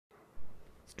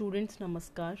Students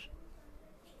नमस्कार।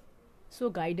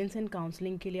 Guidance and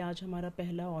counselling के लिए आज हमारा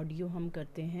पहला ऑडियो हम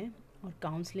करते हैं और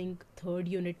काउंसलिंग थर्ड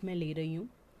यूनिट में ले रही हूँ।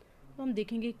 तो हम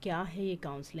देखेंगे क्या है ये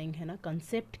काउंसलिंग, है ना,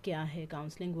 कंसेप्ट क्या है।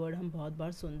 काउंसलिंग वर्ड हम बहुत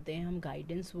बार सुनते हैं, हम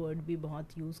गाइडेंस वर्ड भी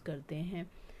बहुत यूज़ करते हैं।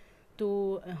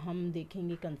 तो हम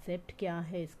देखेंगे कंसेप्ट क्या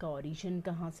है, इसका ओरिजिन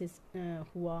कहाँ से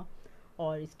हुआ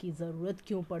और इसकी ज़रूरत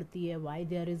क्यों पड़ती है, Y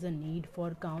there is a need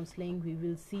for counselling. We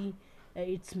will see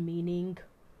it's meaning,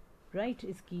 right,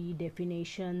 इसकी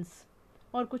डेफिनेशंस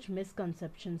और कुछ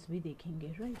मिसकंसेप्शंस भी देखेंगे,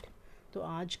 राइट। तो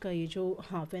आज का ये जो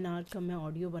हाफ एन आवर का मैं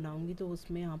ऑडियो बनाऊंगी तो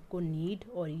उसमें आपको नीड,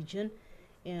 ओरिजिन,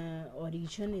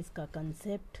 इसका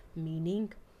concept, meaning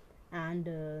and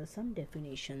some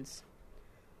definitions.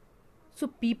 So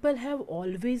people have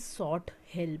always sought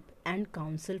help and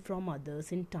counsel from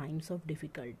others in times of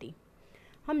difficulty.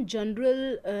 हम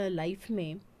जनरल लाइफ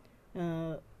में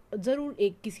ज़रूर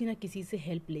एक किसी ना किसी से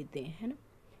हेल्प लेते हैं, है ना,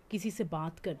 किसी से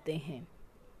बात करते हैं।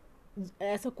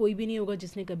 ऐसा कोई भी नहीं होगा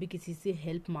जिसने कभी किसी से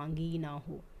हेल्प मांगी ही ना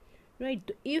हो, राइट।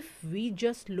 तो if we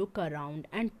just look around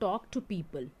and talk to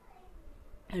people,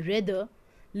 rather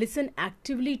listen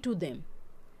actively to them,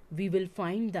 we will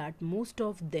find that most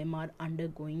of them are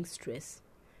undergoing stress,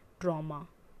 trauma,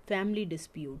 family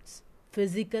disputes,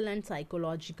 physical and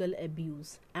psychological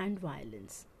abuse and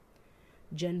violence.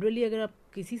 Generally अगर आप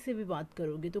किसी से भी बात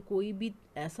करोगे तो कोई भी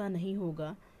ऐसा नहीं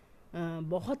होगा,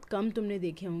 बहुत कम तुमने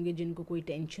देखे होंगे जिनको कोई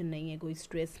टेंशन नहीं है, कोई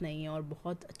स्ट्रेस नहीं है और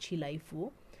बहुत अच्छी लाइफ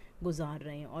वो गुजार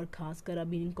रहे हैं। और ख़ासकर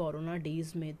अभी इन कोरोना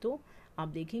डेज़ में तो आप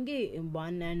देखेंगे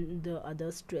one and the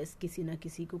other stress, किसी ना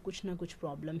किसी को कुछ ना कुछ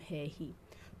प्रॉब्लम है ही।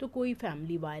 तो कोई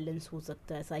फैमिली वायलेंस हो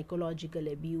सकता है, साइकोलॉजिकल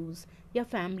एब्यूज़ या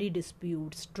family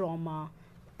disputes, trauma,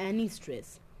 any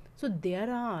stress. So there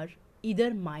are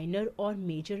either minor और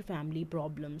major family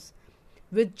problems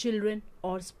with children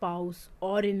और स्पाउस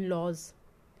और in laws,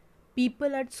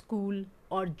 people at school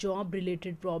और job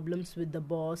related problems with the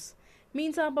boss.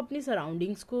 Means आप अपनी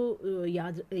सराउंडिंग्स को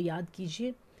याद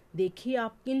कीजिए, देखिए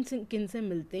आप किन से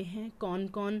मिलते हैं, कौन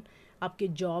कौन आपके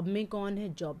जॉब में कौन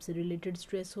है, जॉब से रिलेटेड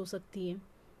स्ट्रेस हो सकती है,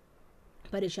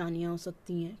 परेशानियां हो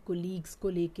सकती हैं, कोलीग्स को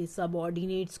लेके,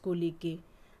 सबऑर्डिनेट्स को लेके,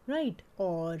 राइट।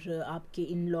 और आपके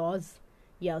इन लॉज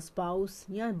या स्पाउस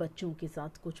या बच्चों के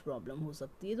साथ कुछ प्रॉब्लम हो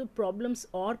सकती है। तो प्रॉब्लम्स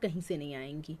और कहीं से नहीं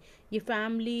आएंगी, ये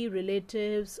फैमिली,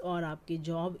 रिलेटिव्स और आपके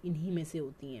जॉब इन्हीं में से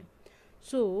होती हैं।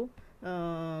 सो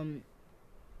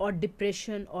और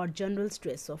डिप्रेशन और जनरल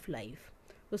स्ट्रेस ऑफ लाइफ,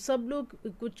 तो सब लोग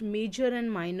कुछ major and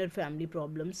minor family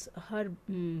problems her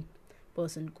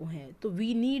person को हैं। तो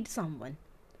we need someone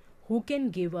who can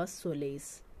give us solace,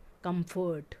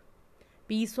 comfort,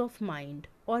 peace of mind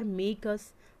or make us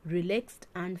relaxed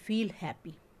and feel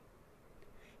happy.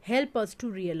 Help us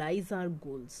to realize our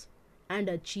goals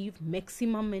and achieve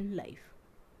maximum in life.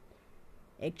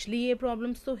 Actually ये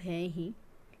problems तो हैं ही,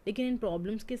 लेकिन इन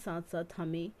problems के साथ साथ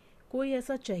हमें कोई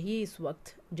ऐसा चाहिए इस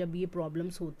वक्त जब ये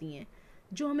प्रॉब्लम्स होती हैं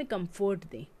जो हमें कंफर्ट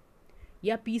दे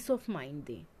या पीस ऑफ माइंड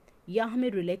दे या हमें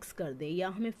रिलैक्स कर दे या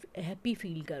हमें हैप्पी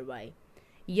फील करवाए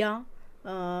या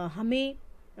हमें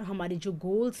हमारे जो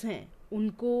गोल्स हैं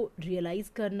उनको रियलाइज़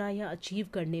करना या अचीव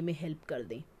करने में हेल्प कर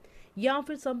दें। या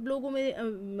फिर सब लोगों में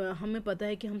हमें पता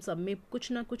है कि हम सब में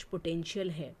कुछ ना कुछ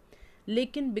पोटेंशियल है,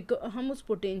 लेकिन हम उस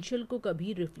पोटेंशियल को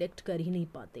कभी रिफ्लेक्ट कर ही नहीं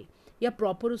पाते या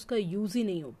प्रॉपर उसका यूज़ ही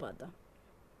नहीं हो पाता।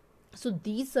 So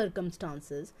these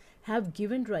circumstances have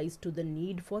given rise to the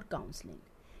need for counselling.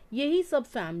 यही सब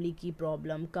फैमिली की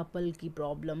प्रॉब्लम, कपल की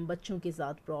प्रॉब्लम, बच्चों के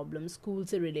साथ प्रॉब्लम, स्कूल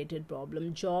से रिलेटेड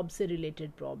प्रॉब्लम, जॉब से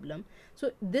related problem, so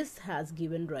this has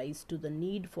given rise to the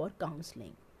need for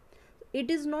counselling.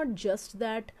 It is not just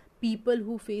that people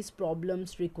who face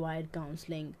problems require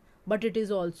counseling, but it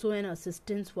is also an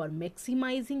assistance for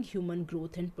maximizing human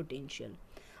growth and potential.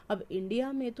 अब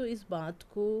India में तो इस बात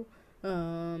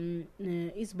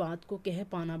को कह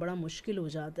पाना बड़ा मुश्किल हो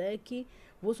जाता है कि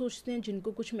वो सोचते हैं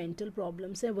जिनको कुछ मेंटल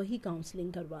प्रॉब्लम्स है वही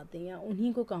काउंसलिंग करवाते हैं या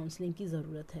उन्हीं को काउंसलिंग की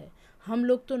ज़रूरत है, हम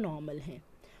लोग तो नॉर्मल हैं,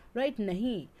 राइट।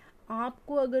 नहीं,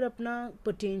 आपको अगर अपना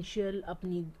पोटेंशियल,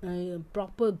 अपनी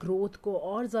प्रॉपर ग्रोथ को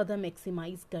और ज़्यादा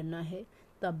मैक्सिमाइज़ करना है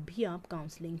तब भी आप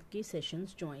काउंसलिंग के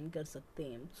सेशंस ज्वाइन कर सकते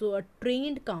हैं। सो अ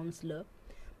trained counsellor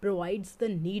provides the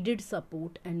needed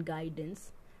support and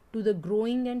guidance to the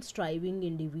growing and striving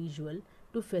individual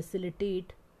to facilitate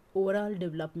overall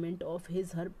development of his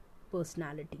her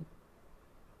personality.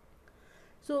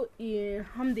 So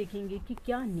हम देखेंगे कि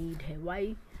क्या नीड है,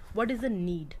 what is the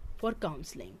need for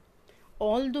counseling.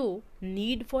 Although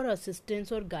need for assistance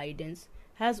or guidance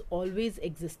has always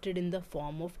existed in the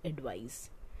form of advice.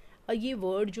 ये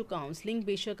word जो counselling,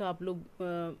 बेशक आप लोग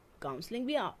काउंसलिंग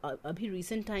भी अभी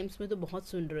रिसेंट टाइम्स में तो बहुत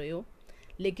सुन रहे हो,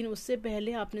 लेकिन उससे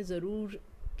पहले आपने ज़रूर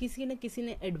किसी न किसी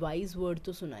ने एडवाइस वर्ड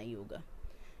तो सुना ही होगा.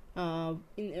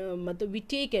 मतलब we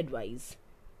take advice,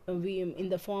 we in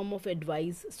the form of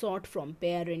advice sought from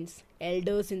parents,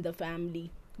 elders in the family,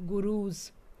 gurus,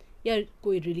 या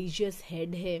कोई religious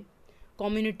head है,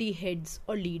 community heads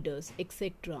और leaders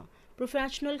etc.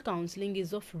 Professional counselling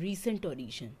is of recent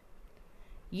origin.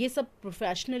 ये सब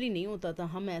प्रोफेशनली नहीं होता था,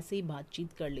 हम ऐसे ही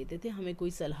बातचीत कर लेते थे, हमें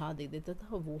कोई सलाह दे देता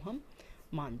था वो हम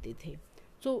मानते थे.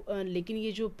 लेकिन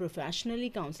ये जो प्रोफेशनल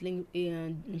काउंसलिंग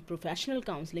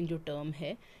जो टर्म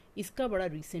है, इसका बड़ा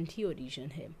रिसेंट ही ओरिजिन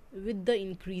है. With the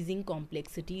increasing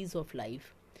complexities of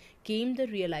life came the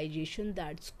realisation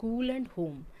that school and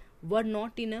home were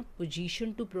not in a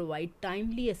position to provide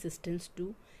timely assistance to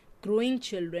growing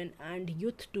children and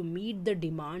youth to meet the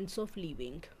demands of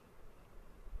living.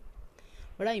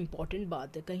 बड़ा important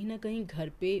बात है, कहीं ना कहीं घर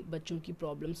पे बच्चों की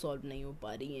प्रॉब्लम सॉल्व नहीं हो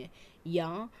पा रही हैं,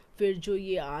 या फिर जो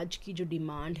ये आज की जो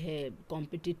डिमांड है,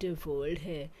 कॉम्पिटिटिव वर्ल्ड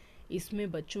है,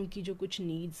 इसमें बच्चों की जो कुछ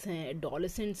नीड्स हैं,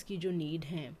 एडोलेसेंट्स की जो नीड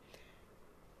हैं,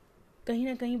 कहीं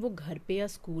ना कहीं वो घर पे या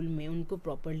स्कूल में उनको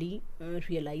प्रॉपरली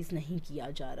रियलाइज़ नहीं किया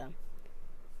जा रहा,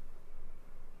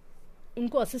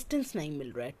 उनको असिस्टेंस नहीं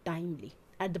मिल रहा है timely,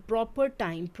 at the proper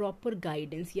time proper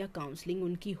guidance या काउंसलिंग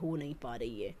उनकी हो नहीं पा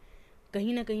रही है.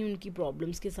 कहीं ना कहीं उनकी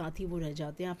प्रॉब्लम्स के साथ ही वो रह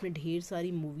जाते हैं. आपने ढेर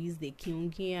सारी मूवीज़ देखी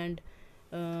होंगी, एंड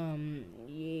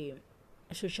ये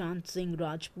सुशांत सिंह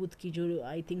राजपूत की जो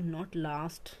आई थिंक नॉट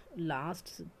लास्ट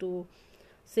तो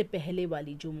से पहले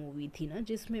वाली जो मूवी थी ना,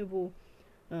 जिसमें वो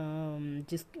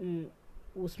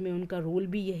उसमें उनका रोल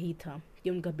भी यही था कि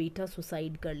उनका बेटा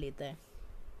सुसाइड कर लेता है.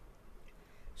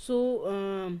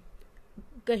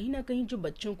 कहीं ना कहीं जो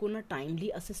बच्चों को ना टाइमली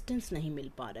असिस्टेंस नहीं मिल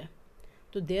पा रहा है.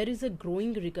 तो there is a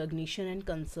growing recognition and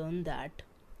concern that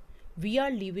we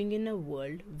are living in a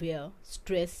world where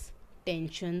stress,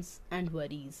 tensions and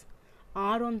worries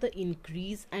are on the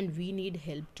increase and we need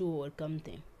help to overcome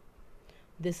them.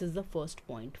 This is the first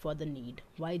point for the need.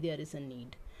 Why there is a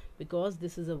need? Because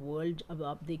this is a world. अब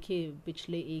आप देखिए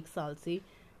पिछले 1 साल से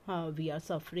we are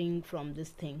suffering from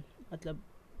this thing. मतलब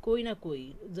कोई ना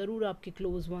कोई ज़रूर आपके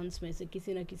क्लोज वंस में से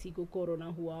किसी ना किसी को कोरोना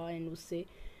हुआ, एंड उससे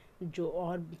जो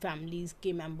और फैमिलीज़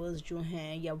के मेंबर्स जो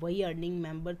हैं, या वही अर्निंग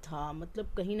मेंबर था,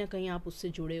 मतलब कहीं ना कहीं आप उससे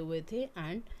जुड़े हुए थे,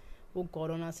 एंड वो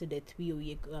कोरोना से डेथ भी हुई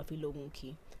है काफ़ी लोगों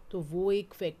की. तो वो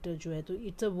एक फैक्टर जो है, तो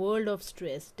it's a world of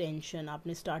stress, tension.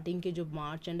 आपने स्टार्टिंग के जो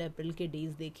मार्च एंड अप्रैल के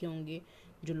डेज़ देखे होंगे,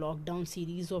 जो लॉकडाउन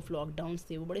सीरीज़ ऑफ लॉकडाउन्स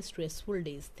थे, वो बड़े स्ट्रेसफुल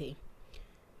डेज़ थे.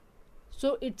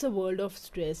 So it's a world of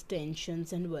stress,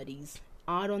 tensions and worries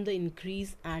are on the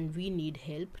increase and we need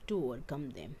help to overcome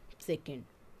them. Second,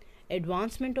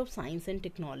 advancement of science and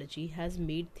technology has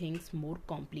made things more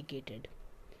complicated.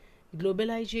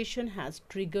 Globalization has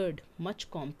triggered much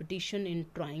competition in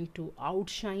trying to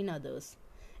outshine others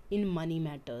in money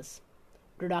matters,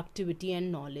 productivity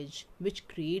and knowledge, which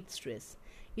creates stress.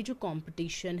 ये जो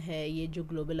competition है, ये जो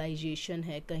globalization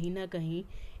है, कहीं ना कहीं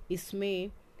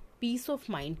इसमें पीस ऑफ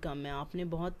माइंड कम है. आपने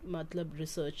बहुत मतलब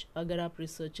रिसर्च, अगर आप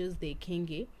रिसर्चेस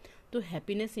देखेंगे तो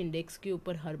हैप्पीनेस इंडेक्स के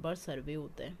ऊपर हर बार सर्वे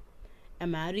होता है.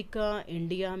 अमेरिका,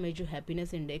 इंडिया में जो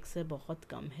हैप्पीनेस इंडेक्स है बहुत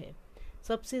कम है.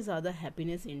 सबसे ज़्यादा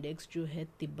हैप्पीनेस इंडेक्स जो है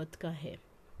तिब्बत का है,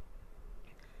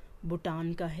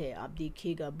 भूटान का है. आप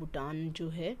देखिएगा भूटान जो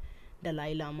है,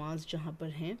 दलाई लामाज जहाँ पर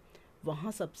हैं,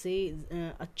 वहाँ सबसे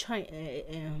अच्छा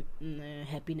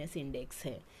हैप्पीनेस इंडेक्स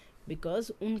है,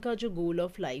 बिकॉज़ उनका जो गोल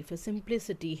ऑफ लाइफ है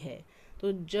सिंप्लिसिटी है.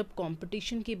 तो जब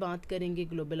कंपटीशन की बात करेंगे,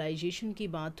 ग्लोबलाइजेशन की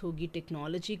बात होगी,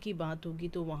 टेक्नोलॉजी की बात होगी,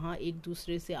 तो वहाँ एक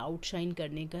दूसरे से आउटशाइन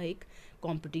करने का एक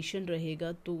कंपटीशन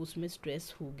रहेगा, तो उसमें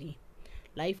स्ट्रेस होगी.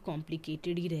 लाइफ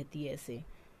कॉम्प्लिकेटेड ही रहती है ऐसे.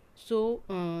 So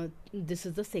this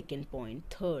is the second point.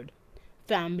 Third,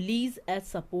 families as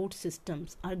support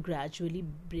systems are gradually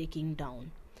breaking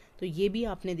down. तो ये भी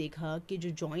आपने देखा कि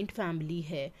जो जॉइंट फैमिली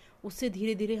है उससे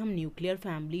धीरे धीरे हम न्यूक्लियर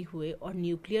फैमिली हुए, और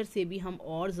न्यूक्लियर से भी हम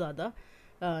और ज़्यादा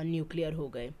न्यूक्लियर हो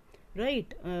गए.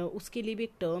 राइट. उसके लिए भी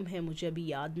एक टर्म है, मुझे अभी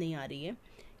याद नहीं आ रही है,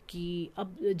 कि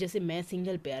अब जैसे मैं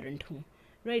सिंगल पेरेंट हूँ,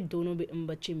 राइट, दोनों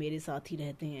बच्चे मेरे साथ ही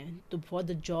रहते हैं, तो for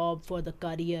the job, for the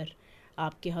career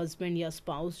आपके हस्बैंड या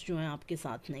स्पाउस जो हैं आपके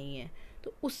साथ नहीं है,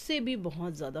 तो उससे भी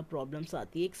बहुत ज़्यादा प्रॉब्लम्स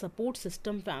आती है. एक support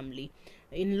system family,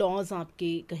 in laws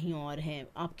आपके कहीं और हैं,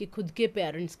 आपके खुद के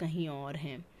पेरेंट्स कहीं और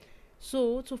हैं.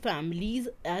 So families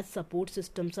as support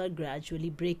systems are gradually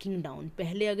breaking down.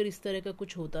 पहले अगर इस तरह का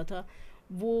कुछ होता था,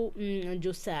 वो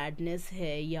जो सैडनेस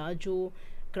है या जो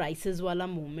क्राइसिस वाला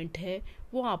मोमेंट है,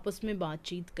 वो आपस में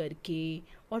बातचीत करके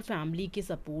और फैमिली के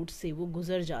सपोर्ट से वो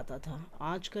गुजर जाता था.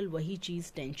 आजकल वही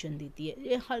चीज़ टेंशन देती है.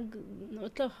 ये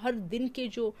हर दिन के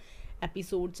जो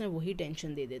एपिसोड्स हैं वही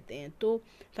टेंशन दे देते हैं. तो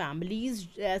families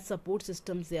as support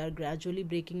systems they are gradually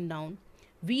breaking down.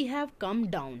 We have come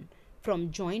down from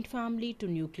joint family to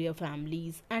nuclear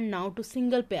families and now to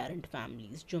single parent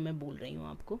families, जो मैं बोल रही हूँ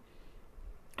आपको,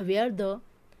 where the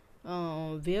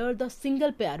where the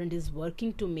single parent is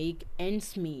working to make ends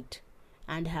meet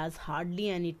and has hardly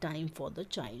any time for the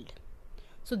child.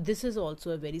 So this is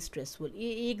also a very stressful. ये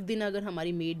एक दिन अगर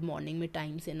हमारी मेड मॉर्निंग में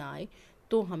टाइम से ना आए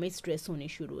तो हमें स्ट्रेस होनी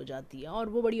शुरू हो जाती है, और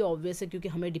वो बड़ी ऑब्वियस है क्योंकि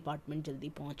हमें डिपार्टमेंट जल्दी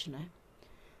पहुंचना है.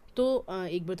 तो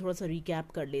एक बार थोड़ा सा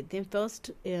रिकैप कर लेते हैं.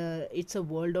 First, it's a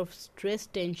world of stress,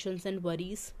 tensions and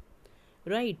worries,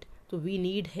 right. So we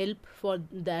need help for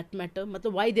that matter.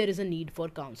 मतलब why there is a need for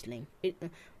counseling?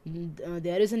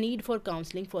 There is a need for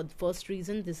counseling for the first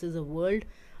reason, this is a world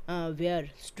where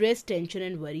stress, tension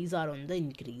and worries are on the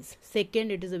increase.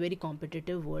 Second, it is a very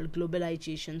competitive world.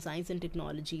 Globalization, science and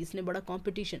technology, इसने बड़ा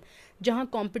competition, जहाँ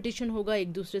competition होगा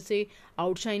एक दूसरे से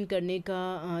outshine करने का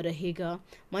रहेगा,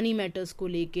 money matters को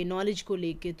लेके, knowledge को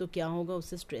लेके, तो क्या होगा,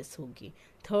 उससे stress होगी.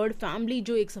 थर्ड, फैमिली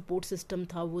जो एक सपोर्ट सिस्टम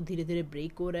था वो धीरे धीरे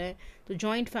ब्रेक हो रहा है, तो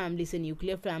जॉइंट फैमिली से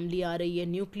न्यूक्लियर फैमिली आ रही है,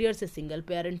 न्यूक्लियर से सिंगल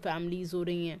पेरेंट फैमिलीज हो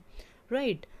रही हैं,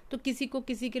 राइट. तो किसी को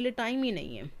किसी के लिए टाइम ही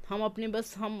नहीं है, हम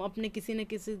अपने किसी न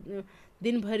किसी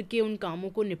दिन भर के उन कामों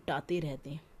को निपटाते रहते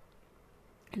हैं.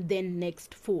 Then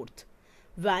next, fourth,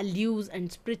 values and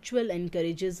spiritual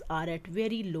anchorages are at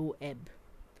very low ebb.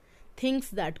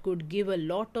 Things that could give a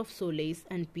lot of solace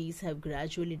and peace have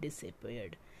gradually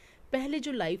disappeared. पहले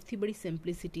जो लाइफ थी बड़ी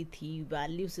सिंप्लिसिटी थी,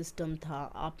 वैल्यू सिस्टम था.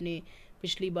 आपने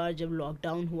पिछली बार जब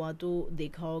लॉकडाउन हुआ तो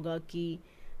देखा होगा कि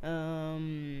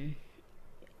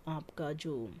आपका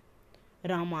जो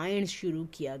रामायण शुरू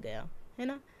किया गया है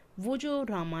ना, वो जो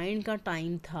रामायण का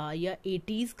टाइम था या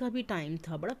 80s का भी टाइम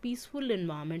था, बड़ा पीसफुल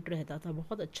इन्वायरमेंट रहता था,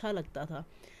 बहुत अच्छा लगता था.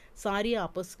 सारे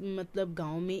आपस मतलब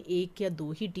गांव में एक या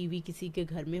दो ही टीवी किसी के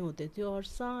घर में होते थे, और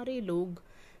सारे लोग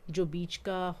जो बीच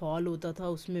का हॉल होता था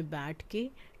उसमें बैठ के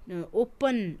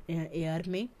ओपन एयर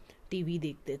में टीवी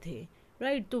देखते थे,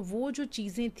 राइट. तो वो जो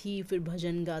चीज़ें थी, फिर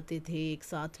भजन गाते थे एक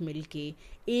साथ मिलके,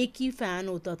 एक ही फ़ैन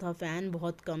होता था, फ़ैन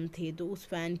बहुत कम थे, तो उस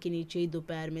फ़ैन के नीचे ही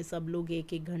दोपहर में सब लोग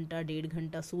एक एक घंटा 1.5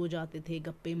 घंटा सो जाते थे,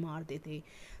 गप्पे मारते थे.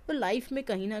 तो लाइफ में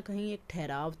कहीं ना कहीं एक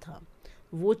ठहराव था.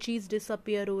 वो चीज़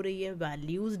डिसअपियर हो रही है,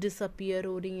 वैल्यूज़ डिसअपियर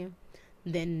हो रही हैं.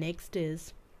 Then next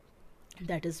is,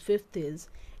 that is fifth is,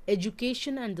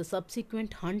 education and the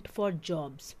subsequent hunt for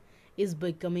jobs is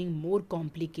becoming more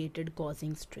complicated,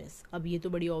 causing stress. अब ये तो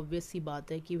बड़ी ऑब्वियस सी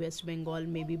बात है कि वेस्ट बंगाल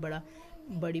में भी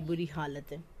बड़ी बुरी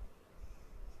हालत है,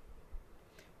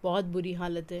 बहुत बुरी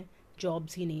हालत है.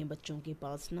 जॉब्स ही नहीं है बच्चों के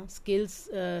पास ना,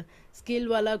 स्किल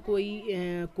वाला कोई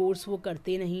कोर्स वो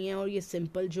करते नहीं हैं, और ये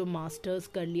सिंपल जो मास्टर्स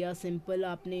कर लिया, सिंपल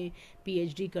आपने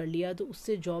पीएचडी कर लिया, तो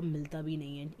उससे जॉब मिलता भी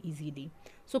नहीं है easily.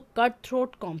 So cut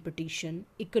throat competition,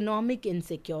 economic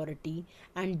insecurity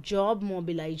and job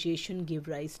mobilisation give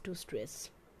rise to stress.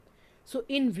 So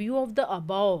in view of the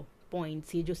above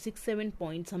points, ये जो 6-7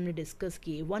 पॉइंट्स हमने डिस्कस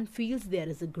किए, one feels there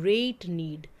is a great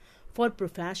need for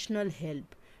professional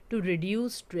help to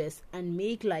reduce stress and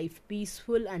make life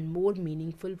peaceful and more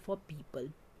meaningful for people.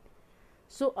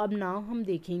 So अब now हम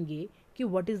देखेंगे कि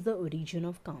what is the origin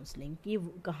of counseling, ये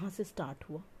कहाँ से start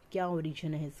हुआ, क्या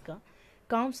origin है इसका.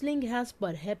 Counseling has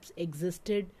perhaps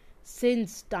existed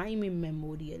since time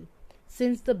immemorial,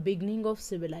 since the beginning of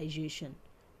civilization,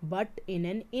 but in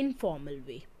an informal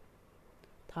way.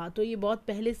 था तो ये बहुत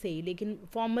पहले से ही, लेकिन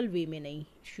formal way में नहीं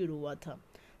शुरू हुआ था.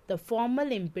 The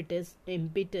formal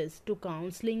impetus to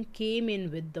counseling came in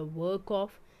with the work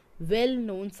of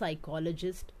well-known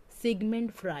psychologist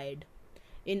Sigmund Freud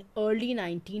in early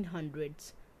 1900s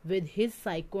with his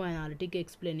psychoanalytic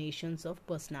explanations of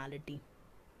personality.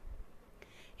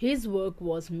 His work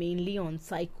was mainly on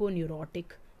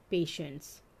psychoneurotic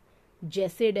patients.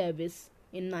 Jesse Davis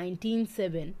in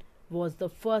 1907 was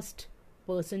the first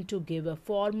person to give a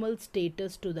formal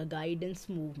status to the guidance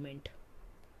movement.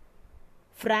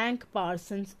 Frank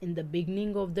Parsons in the beginning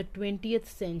of the 20th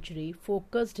century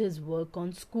focused his work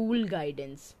on school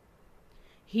guidance.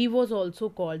 He was also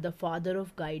called the father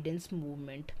of guidance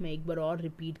movement. मैं एक बार और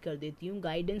repeat कर देती हूँ,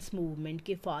 guidance movement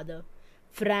के father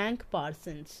Frank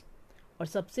Parsons. और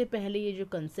सबसे पहले ये जो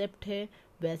कंसेप्ट है,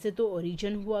 वैसे तो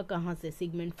ओरिजिन हुआ कहाँ से,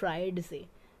 सिगमंड फ्राइड से,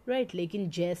 राइट. लेकिन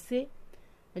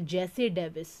Jesse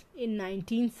Davis in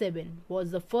 1907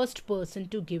 was the first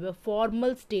person to give a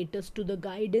formal status to the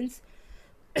guidance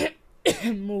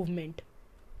movement,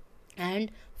 and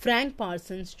Frank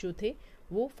Parsons जो थे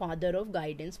वो father of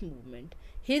guidance movement.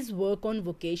 His work on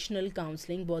vocational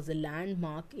counseling was a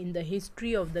landmark in the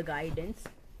history of the guidance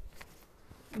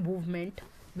movement,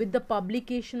 with the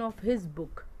publication of his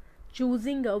book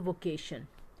Choosing a Vocation.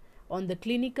 On the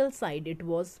clinical side, it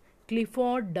was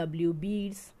Clifford W.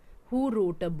 Beers who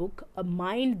wrote a book, A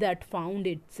Mind That Found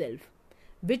Itself,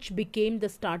 which became the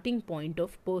starting point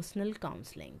of personal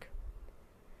counseling.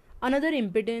 Another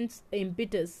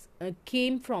impetus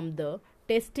came from the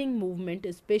testing movement,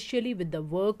 especially with the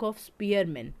work of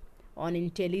Spearman on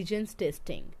intelligence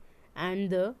testing and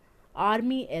the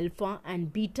Army Alpha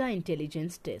and Beta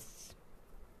intelligence tests.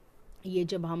 ये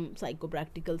जब हम psycho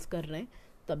practicals कर रहे हैं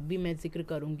तब भी मैं जिक्र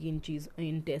करूँगी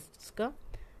इन टेस्ट्स का.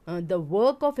 The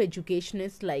work of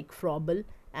educationists like Froebel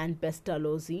and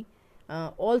Pestalozzi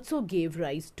also gave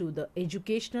rise to the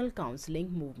educational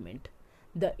counseling movement.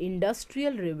 The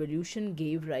Industrial Revolution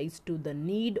gave rise to the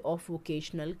need of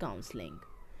vocational counseling.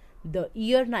 The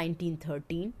year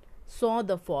 1913 saw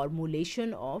the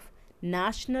formulation of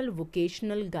National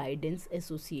Vocational Guidance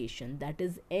Association, that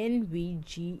is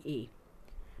NVGA,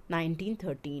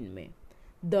 1913 में.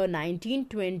 The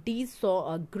 1920s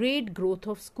saw a great growth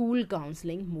of school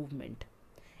counseling movement.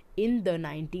 In the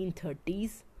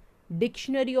 1930s,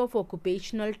 Dictionary of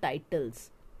Occupational Titles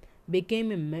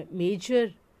became a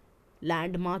major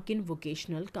landmark in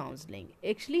vocational counselling.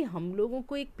 Actually हम लोगों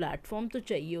को एक platform तो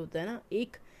चाहिए होता है ना,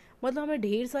 एक मतलब हमें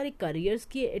ढेर सारे करियर्स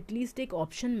की एटलीस्ट एक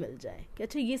ऑप्शन मिल जाए कि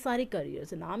अच्छा ये सारे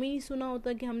करियर्स, नाम ही नहीं सुना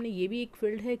होता कि हमने ये भी एक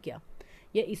फील्ड है क्या,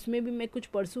 या इसमें भी मैं कुछ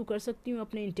परसू कर सकती हूँ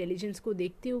अपने इंटेलिजेंस को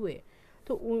देखते हुए.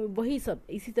 तो वही सब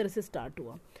इसी तरह से स्टार्ट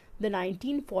हुआ. The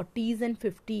 1940s and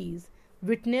 50s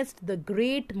witnessed the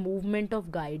great movement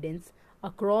of guidance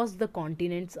across the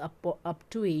continents up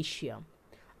to Asia.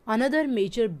 Another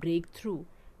major breakthrough,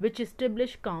 which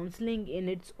established counseling in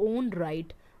its own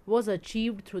right, was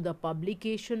achieved through the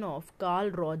publication of Carl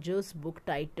Rogers' book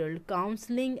titled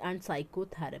Counseling and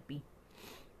Psychotherapy.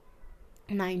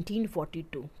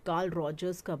 1942. Carl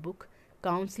Rogers' का book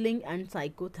Counseling and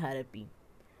Psychotherapy.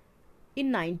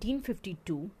 In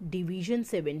 1952, Division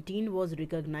 17 was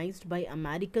recognized by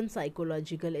American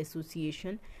Psychological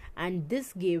Association, and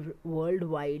this gave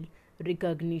worldwide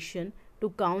recognition to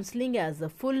counseling as a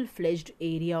full-fledged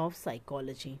area of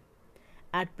psychology.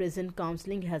 At present,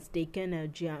 counseling has taken a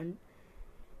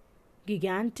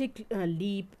gigantic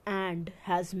leap and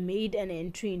has made an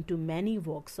entry into many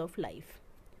walks of life.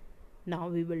 Now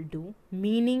we will do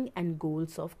meaning and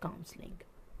goals of counseling.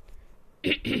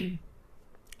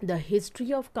 The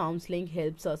history of counseling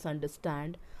helps us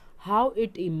understand how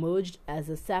it emerged as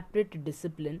a separate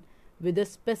discipline with a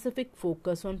specific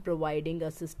focus on providing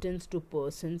assistance to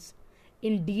persons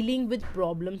in dealing with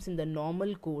problems in the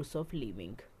normal course of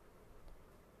living.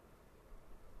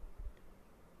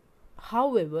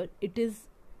 However, it is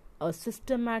a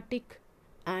systematic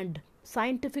and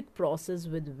scientific process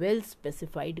with well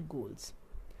specified goals.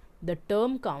 The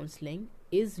term counseling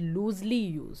is loosely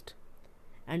used,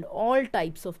 and all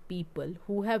types of people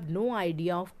who have no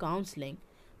idea of counseling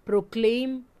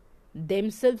proclaim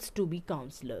themselves to be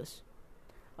counselors.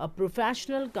 A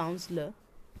professional counselor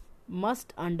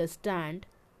must understand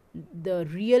the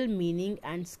real meaning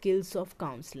and skills of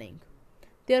counseling.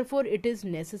 Therefore, it is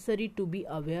necessary to be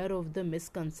aware of the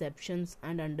misconceptions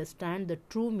and understand the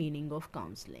true meaning of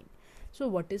counseling. So,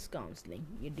 what is counseling?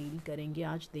 ये deal करेंगे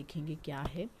आज, देखेंगे क्या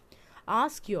है.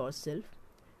 Ask yourself,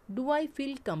 do I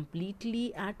feel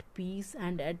completely at peace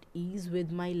and at ease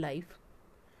with my life?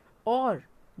 Or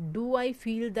do I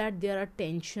feel that there are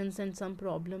tensions and some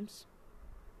problems?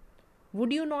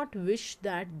 Would you not wish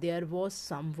that there was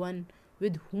someone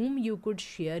with whom you could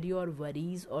share your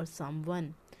worries, or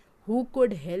someone who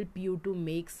could help you to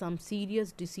make some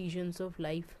serious decisions of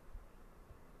life?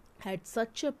 At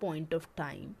such a point of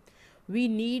time, we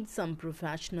need some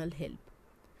professional help.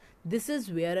 This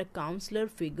is where a counselor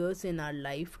figures in our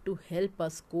life to help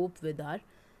us cope with our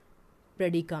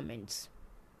predicaments.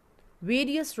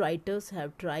 Various writers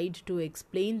have tried to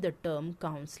explain the term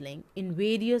counseling in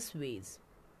various ways.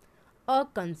 A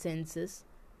consensus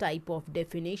type of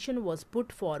definition was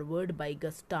put forward by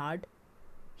Gustard.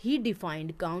 He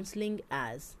defined counseling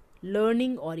as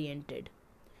learning oriented,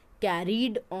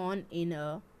 carried on in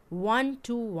a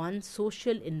one-to-one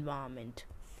social environment.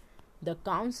 The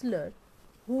counselor,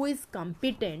 who is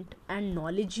competent and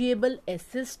knowledgeable,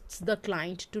 assists the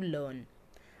client to learn,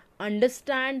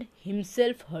 understand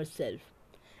himself/herself,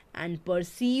 and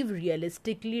perceive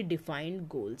realistically defined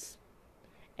goals.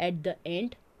 At the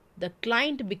end, the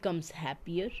client becomes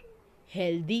happier,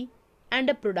 healthy, and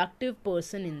a productive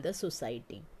person in the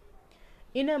society.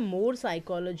 In a more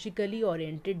psychologically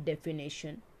oriented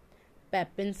definition,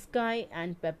 Papinski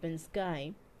and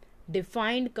Papinski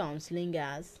defined counseling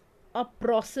as a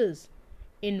process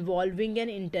involving an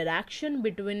interaction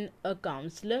between a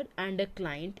counselor and a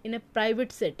client in a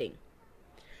private setting.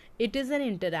 It is an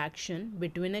interaction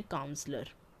between a counselor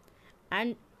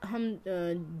and हम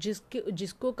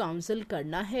जिसको counsel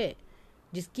करना है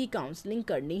जिसकी counselling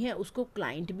करनी है उसको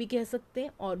client भी कह सकते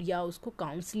हैं और या उसको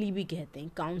काउंसली भी कहते हैं,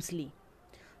 counsellee.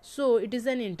 So it is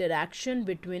an interaction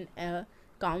between a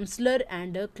counselor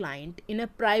and a client in a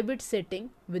private setting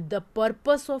with the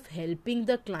purpose of helping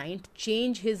the client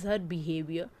change his her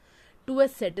behavior to a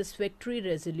satisfactory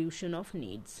resolution of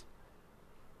needs.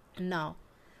 Now,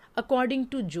 according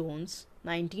to Jones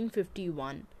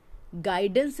 1951,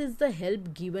 guidance is the help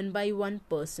given by one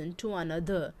person to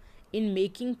another in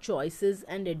making choices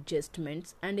and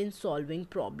adjustments and in solving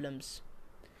problems.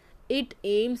 It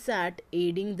aims at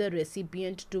aiding the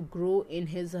recipient to grow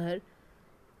in his her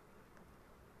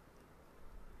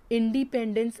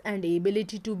independence and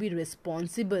ability to be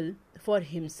responsible for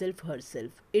himself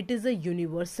herself. It is a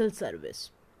universal service.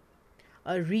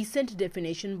 A recent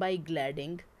definition by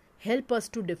Glading help us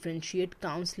to differentiate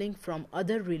counseling from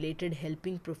other related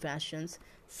helping professions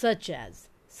such as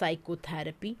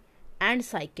psychotherapy and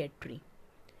psychiatry.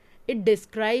 It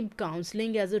describes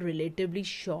counseling as a relatively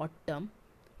short-term,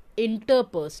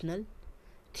 interpersonal,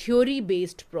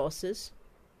 theory-based process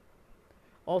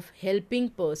of helping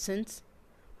persons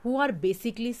who are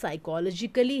basically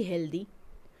psychologically healthy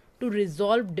to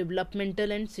resolve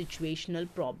developmental and situational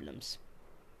problems.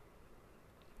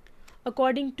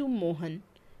 According to Mohan,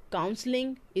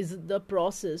 counseling is the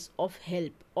process of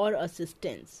help or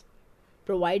assistance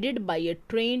provided by a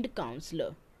trained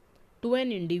counselor to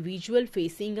an individual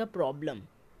facing a problem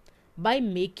by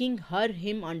making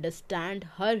him understand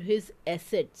his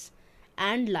assets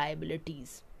and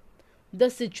liabilities,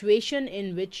 the situation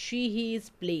in which he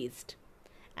is placed,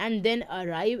 and then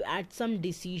arrive at some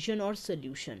decision or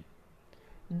solution.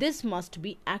 This must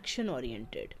be action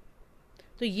oriented.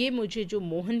 तो ये मुझे जो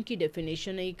मोहन की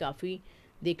definition है ये काफ़ी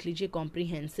देख लीजिए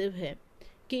कॉम्प्रिहेंसिव है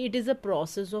कि it is a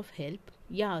process of help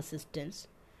या assistance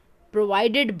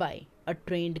provided by a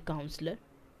trained counsellor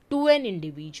to an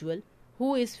individual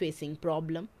who is facing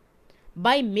problem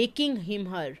by making him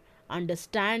her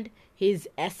understand his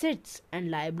assets and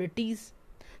liabilities,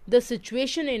 the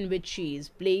situation in which she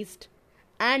is placed,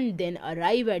 and then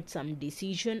arrive at some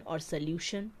decision or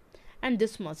solution, and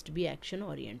this must be action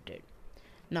oriented.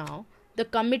 Now, the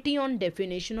Committee on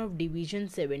Definition of Division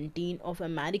 17 of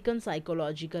American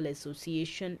Psychological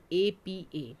Association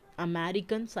APA,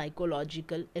 American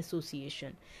Psychological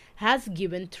Association, has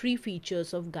given 3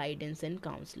 features of guidance and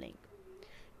counseling.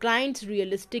 Client's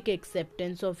realistic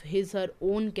acceptance of his her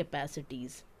own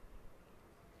capacities,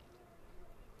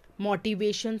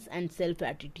 motivations and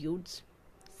self-attitudes.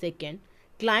 Second,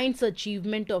 client's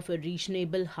achievement of a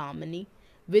reasonable harmony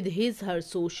with his her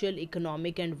social,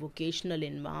 economic and vocational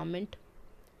environment.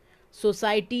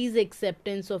 Society's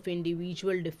acceptance of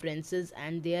individual differences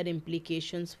and their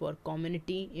implications for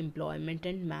community, employment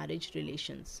and marriage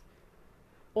relations.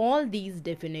 All these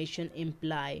definitions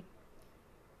imply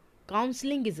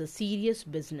counseling is a serious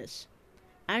business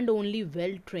and only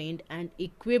well-trained and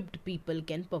equipped people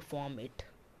can perform it.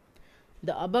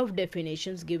 The above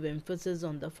definitions give emphasis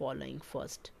on the following.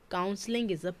 First, counseling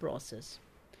is a process.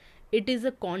 It is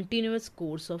a continuous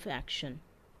course of action.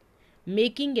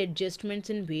 Making adjustments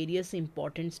in various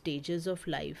important stages of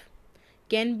life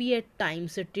can be at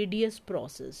times a tedious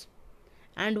process,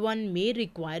 and one may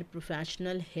require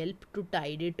professional help to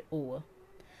tide it over.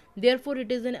 Therefore,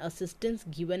 it is an assistance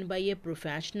given by a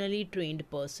professionally trained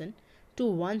person to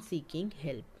one seeking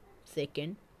help.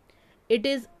 Second, it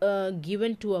is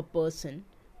given to a person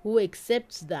who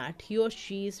accepts that he or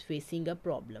she is facing a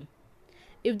problem.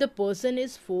 If the person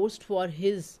is forced for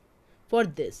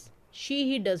this,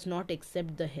 he does not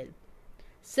accept the help.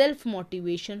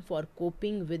 Self-motivation for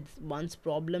coping with one's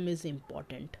problem is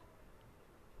important.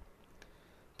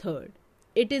 Third,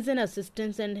 it is an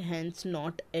assistance and hence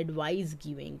not advice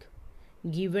given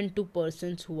to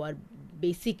persons who are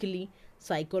basically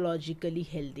psychologically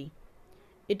healthy.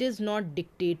 It is not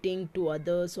dictating to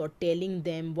others or telling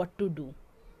them what to do.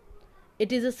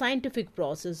 It is a scientific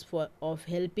process of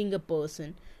helping a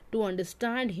person to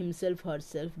understand himself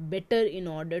herself better in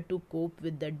order to cope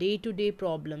with the day-to-day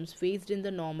problems faced in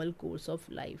the normal course of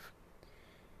life.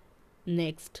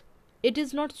 Next, it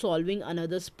is not solving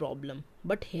another's problem,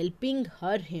 but helping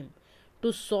him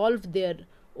to solve their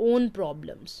own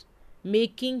problems,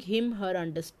 making her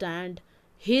understand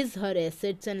her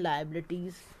assets and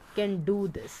liabilities can do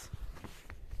this.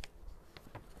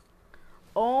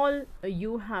 All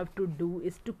you have to do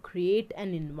is to create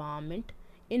an environment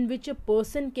in which a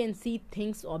person can see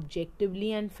things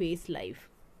objectively and face life.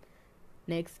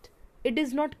 Next, it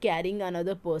is not carrying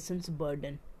another person's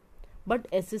burden, but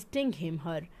assisting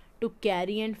her to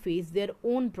carry and face their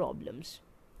own problems.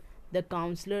 The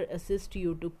counselor assists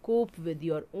you to cope with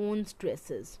your own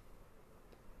stresses.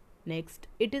 Next,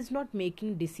 it is not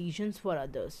making decisions for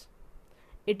others.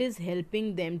 It is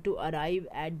helping them to arrive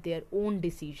at their own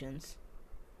decisions.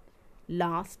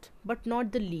 Last but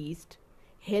not the least,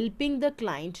 helping the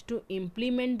client to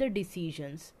implement the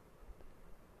decisions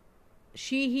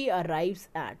he arrives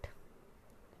at.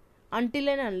 Until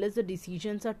and unless the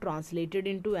decisions are translated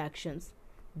into actions,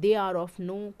 they are of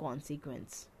no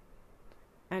consequence.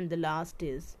 And the last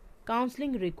is,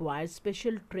 counseling requires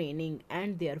special training,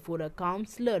 and therefore a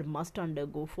counselor must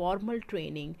undergo formal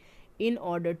training in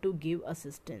order to give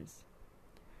assistance.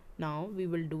 Now we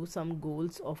will do some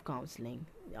goals of counseling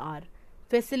are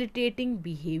facilitating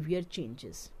behavior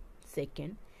changes.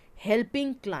 Second,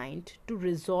 helping client to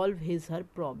resolve his her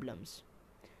problems.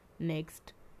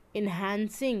 Next,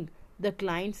 enhancing the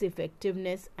client's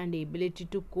effectiveness and ability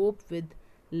to cope with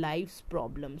life's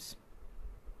problems.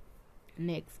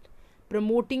 Next,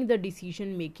 promoting the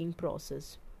decision making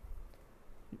process.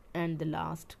 And the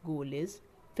last goal is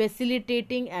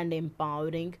facilitating and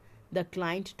empowering the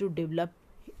client to develop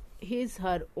his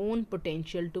her own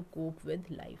potential to cope with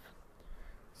life.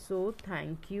 So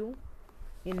thank you.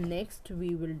 In next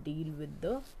we will deal with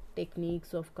the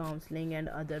techniques of counseling and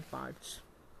other parts.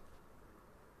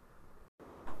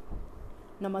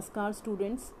 नमस्कार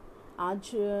students, आज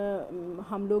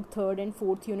हम लोग 3rd and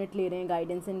 4th unit ले रहे हैं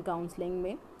guidance in counselling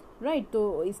में, right.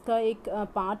 तो इसका एक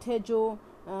पार्ट है जो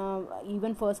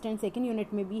even 1st and 2nd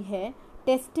unit में भी है,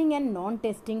 testing and non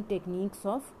testing techniques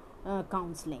of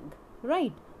counselling,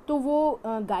 right. तो वो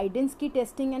गाइडेंस की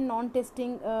टेस्टिंग एंड नॉन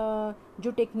टेस्टिंग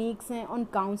जो टेक्निक्स हैं और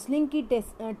काउंसलिंग की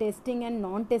testing and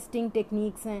non testing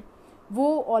techniques हैं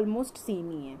वो ऑलमोस्ट सेम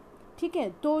ही हैं, ठीक है।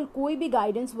 तो कोई भी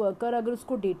गाइडेंस वर्कर अगर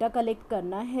उसको डेटा कलेक्ट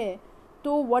करना है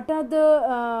तो व्हाट आर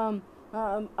द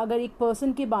अगर एक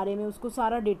पर्सन के बारे में उसको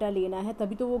सारा डेटा लेना है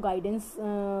तभी तो वो गाइडेंस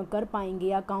कर पाएंगे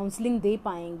या काउंसलिंग दे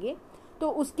पाएंगे। तो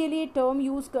उसके लिए टर्म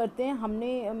यूज़ करते हैं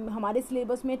हमने हमारे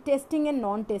सिलेबस में testing and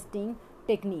non testing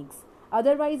techniques.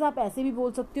 Otherwise आप ऐसे भी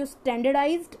बोल सकते हो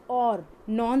स्टैंडर्डाइज्ड और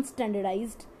नॉन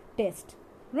स्टैंडर्डाइज्ड टेस्ट,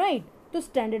 राइट। तो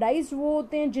स्टैंडर्डाइज्ड वो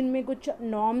होते हैं जिनमें कुछ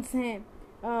नॉर्म्स हैं,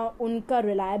 उनका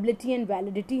रिलायबिलिटी एंड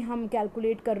वैलिडिटी हम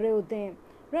कैलकुलेट कर रहे होते हैं,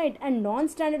 राइट। एंड नॉन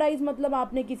स्टैंडर्डाइज मतलब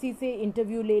आपने किसी से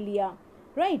इंटरव्यू ले लिया,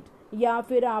 राइट, या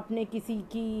फिर आपने किसी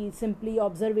की सिंपली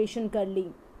ऑब्जर्वेशन कर ली।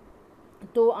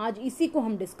 तो आज इसी को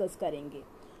हम डिस्कस करेंगे।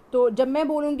 तो जब मैं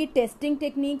बोलूँगी टेस्टिंग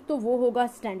टेक्निक तो वो होगा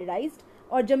स्टैंडर्डाइज्ड,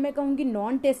 और जब मैं कहूँगी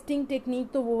नॉन टेस्टिंग टेक्निक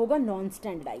तो वो होगा नॉन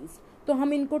स्टैंडर्डाइज्ड। तो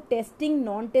हम इनको टेस्टिंग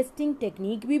नॉन टेस्टिंग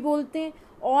टेक्निक भी बोलते हैं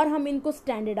और हम इनको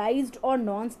स्टैंडर्डाइज्ड और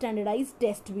नॉन स्टैंडर्डाइज्ड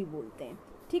टेस्ट भी बोलते हैं,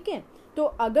 ठीक है। तो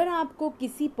अगर आपको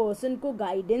किसी पर्सन को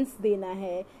गाइडेंस देना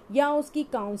है या उसकी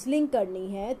काउंसलिंग करनी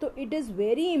है तो इट इज़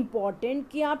वेरी इंपॉर्टेंट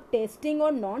कि आप टेस्टिंग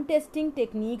और नॉन टेस्टिंग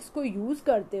टेक्निक्स को यूज़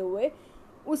करते हुए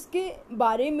उसके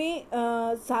बारे में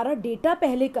सारा डेटा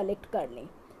पहले कलेक्ट कर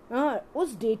लें।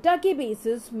 उस डेटा के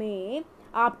बेसिस में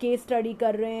आप केस स्टडी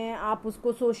कर रहे हैं, आप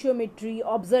उसको सोशियोमेट्री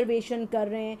ऑब्जर्वेशन कर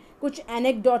रहे हैं, कुछ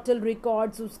एनेक्डोटल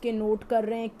रिकॉर्ड्स उसके नोट कर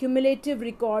रहे हैं, क्यूमुलेटिव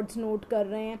रिकॉर्ड्स नोट कर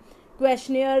रहे हैं,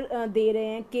 क्वेश्चनियर दे रहे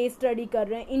हैं, केस स्टडी कर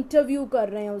रहे हैं, इंटरव्यू कर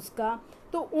रहे हैं उसका।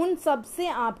 तो उन सब से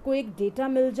आपको एक डेटा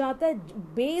मिल जाता है,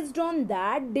 बेस्ड ऑन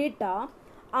दैट डेटा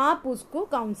आप उसको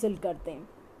काउंसिल करते हैं।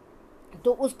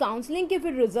 तो उस काउंसलिंग के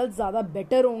फिर रिजल्ट ज़्यादा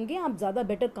बेटर होंगे, आप ज़्यादा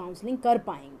बेटर काउंसलिंग कर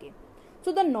पाएंगे।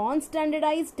 So the non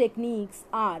standardised techniques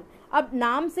are, अब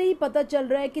नाम से ही पता चल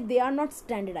रहा है कि they are not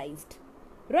standardised,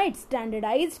 right.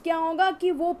 Standardised क्या होगा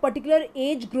कि वो पर्टिकुलर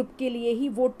एज ग्रुप के लिए ही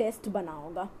वो टेस्ट बना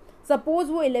होगा। सपोज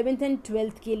वो 11th and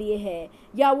 12th के लिए है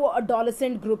या वो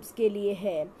अडोलेसेंट ग्रुप्स के लिए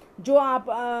है, जो आप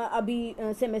अभी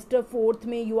सेमेस्टर 4th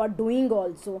में you are doing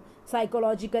also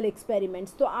psychological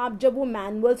experiments. तो आप जब वो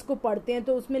मैनुअल्स को पढ़ते हैं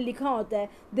तो उसमें लिखा होता है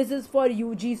this is for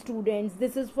UG students,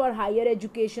 this is for higher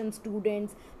education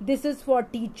students, this is for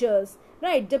teachers,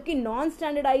 right. जबकि नॉन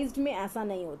स्टैंडर्डाइज्ड में ऐसा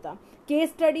नहीं होता। केस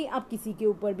स्टडी आप किसी के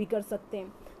ऊपर भी कर सकते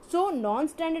हैं। So non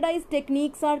standardised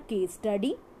techniques are case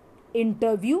study,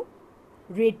 interview,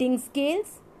 rating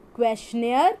scales,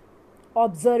 questionnaire,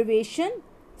 observation,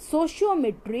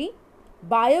 sociometry,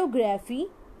 biography,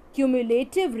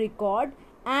 cumulative record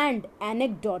and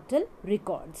anecdotal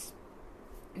records.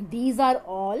 These are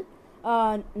all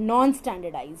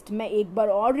non-standardized. मैं एक बार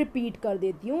और रिपीट कर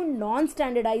देती हूँ,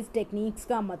 non-standardized techniques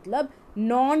का मतलब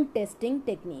non-testing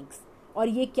techniques। और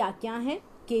ये क्या क्या हैं?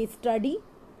 Case study,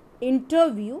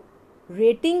 interview,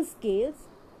 rating scales,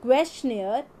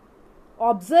 questionnaire,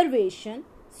 observation,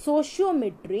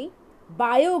 sociometry,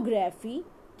 biography,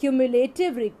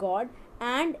 cumulative record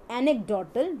and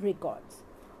anecdotal records.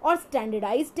 और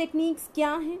स्टैंडर्डाइज्ड टेक्निक्स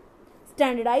क्या हैं?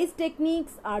 Standardised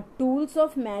techniques are tools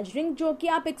of measuring, जो कि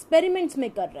आप एक्सपेरिमेंट्स में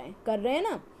कर रहे हैं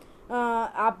ना।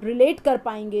 आप रिलेट कर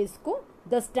पाएंगे इसको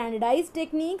द स्टैंडर्डाइज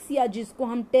टेक्निक्स या जिसको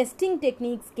हम टेस्टिंग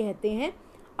टेक्निक्स कहते हैं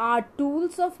are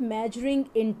tools of measuring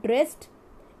interest,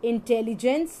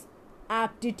 intelligence,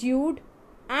 aptitude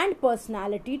and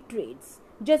personality traits.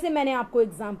 जैसे मैंने आपको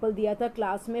एग्जांपल दिया था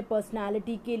क्लास में,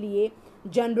 पर्सनालिटी के लिए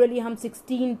जनरली हम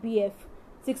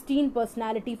 16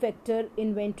 पर्सनालिटी फैक्टर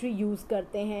इन्वेंट्री यूज़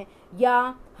करते हैं,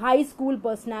 या high school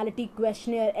personality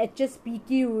questionnaire HSP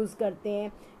use करते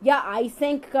हैं, या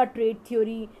आईसेंक का trait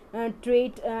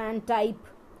and type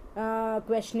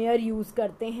questionnaire use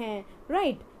करते हैं,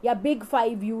 राइट, या बिग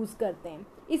 5 यूज़ करते हैं.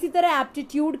 इसी तरह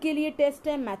एप्टीट्यूड के लिए टेस्ट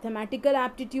है मैथमेटिकल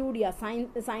एप्टीट्यूड या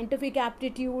साइंटिफिक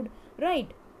एप्टीट्यूड,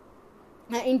 राइट.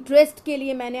 इंटरेस्ट के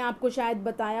लिए मैंने आपको शायद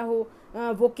बताया हो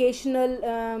vocational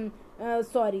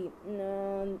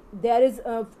there is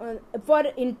for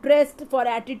interest, for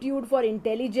attitude, for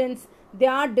intelligence,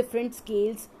 there are different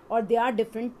scales or there are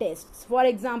different tests. For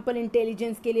example,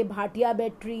 intelligence के लिए Bhatia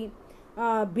battery,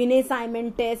 Binet Simon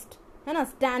test है ना,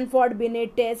 स्टैनफोर्ड बिने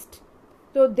टेस्ट.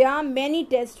 तो there are many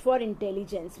tests for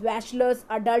intelligence. Wechsler's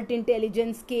adult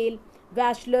intelligence scale,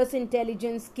 Wechsler's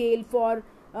intelligence scale for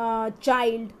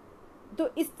child. तो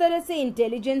इस तरह से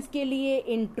इंटेलिजेंस के लिए,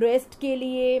 इंटरेस्ट के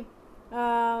लिए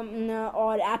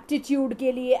और एप्टीट्यूड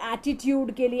के लिए,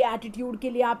 एटीट्यूड के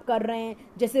लिए आप कर रहे हैं,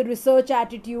 जैसे रिसर्च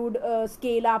एटीट्यूड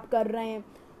स्केल आप कर रहे हैं.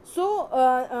 So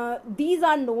these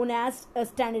are known as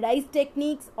standardise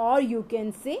techniques और you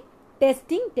can say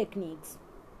testing techniques.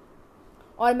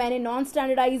 और मैंने नॉन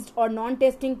स्टैंडर्डाइज्ड और नॉन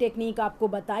टेस्टिंग टेक्निक आपको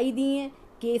बताई दी हैं.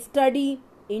 Case study,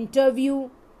 interview,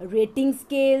 rating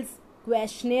scales,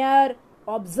 questionnaire,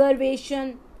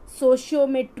 observation,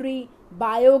 sociometry,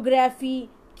 biography,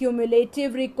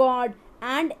 cumulative record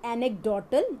and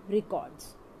anecdotal records.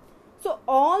 So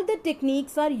all the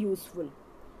techniques are useful.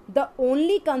 The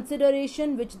only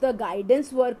consideration which the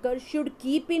guidance worker should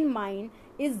keep in mind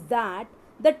is that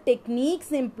the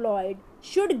techniques employed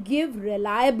should give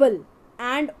reliable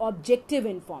and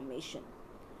objective information.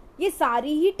 ये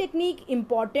सारी ही technique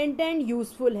important and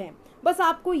useful है. बस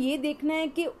आपको ये देखना है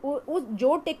कि उस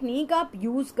जो टेक्निक आप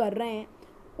यूज़ कर रहे हैं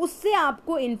उससे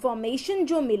आपको इन्फॉर्मेशन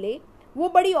जो मिले वो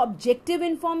बड़ी ऑब्जेक्टिव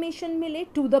इन्फॉर्मेशन मिले,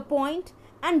 to the point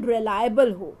and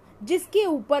reliable हो, जिसके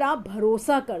ऊपर आप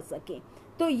भरोसा कर सकें.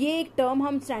 तो ये एक टर्म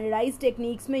हम स्टैंडर्डाइज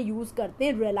टेक्निक्स में यूज़ करते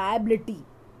हैं,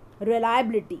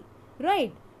 रिलायबिलिटी,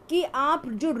 राइट, कि आप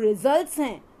जो रिजल्ट्स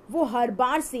हैं वो हर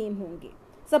बार सेम होंगे.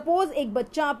 सपोज एक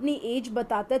बच्चा अपनी एज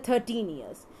बताता है 13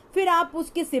 ईयर्स, फिर आप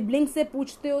उसके सिबलिंग से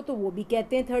पूछते हो तो वो भी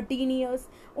कहते हैं 13 ईयर्स,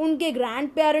 उनके ग्रैंड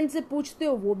पेरेंट्स से पूछते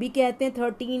हो वो भी कहते हैं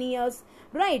 13 ईयर्स,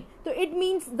 राइट. तो इट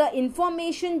मीन्स द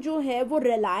इंफॉर्मेशन जो है वो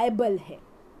रिलायबल है.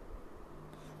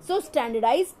 So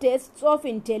standardise tests of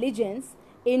intelligence,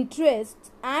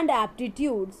 interest and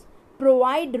aptitudes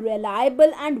provide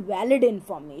reliable and valid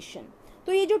information.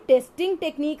 तो ये जो टेस्टिंग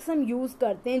टेक्निक्स हम यूज़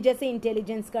करते हैं, जैसे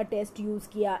इंटेलिजेंस का टेस्ट यूज़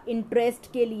किया,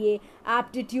 इंटरेस्ट के लिए,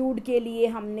 एप्टीट्यूड के लिए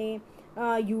हमने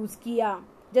यूज़ किया,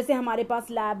 जैसे हमारे पास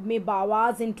लैब में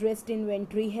बावाज इंटरेस्ट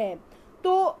इन्वेंट्री है,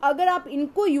 तो अगर आप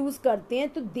इनको यूज़ करते हैं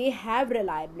तो दे हैव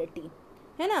रिलायबिलिटी,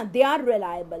 है ना, दे आर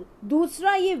रिलायबल.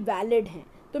 दूसरा ये वैलिड हैं.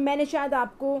 तो मैंने शायद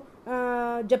आपको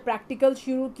जब प्रैक्टिकल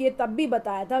शुरू किए तब भी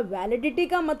बताया था, वैलिडिटी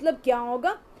का मतलब क्या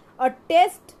होगा, a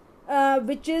test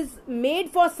which is made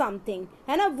for something,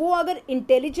 है ना, वो अगर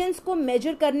इंटेलिजेंस को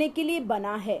मेजर करने के लिए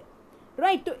बना है,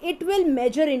 राइट, तो it will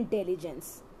measure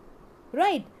intelligence,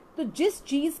 right. तो जिस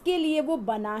चीज़ के लिए वो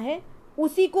बना है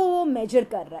उसी को वो मेजर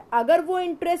कर रहा है. अगर वो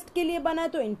इंटरेस्ट के लिए बना है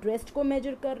तो इंटरेस्ट को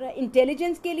मेजर कर रहा है,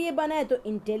 इंटेलिजेंस के लिए बना है तो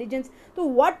इंटेलिजेंस. तो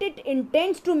what it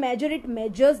intends to major, it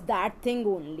measures that thing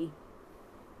only.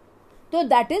 तो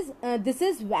that is this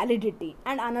is validity.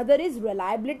 And another is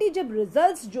reliability, जब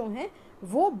रिजल्ट्स जो हैं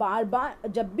वो बार बार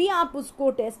जब भी आप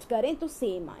उसको टेस्ट करें तो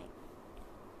सेम आए.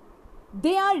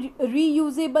 दे आर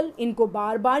रीयूजेबल, इनको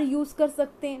बार बार यूज कर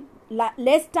सकते हैं.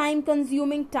 लेस टाइम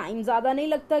कंज्यूमिंग, टाइम ज़्यादा नहीं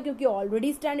लगता क्योंकि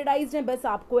ऑलरेडी स्टैंडर्डाइज्ड है, बस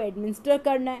आपको एडमिनिस्टर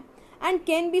करना है. And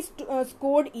can be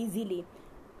scored easily.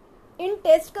 In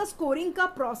test का स्कोरिंग का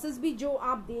प्रोसेस भी जो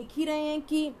आप देख ही रहे हैं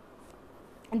कि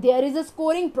there is a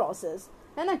scoring process,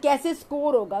 है ना. कैसे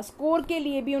स्कोर होगा, स्कोर के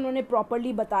लिए भी उन्होंने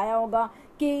प्रॉपरली बताया होगा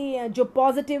कि जो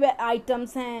पॉजिटिव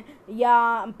आइटम्स हैं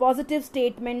या पॉजिटिव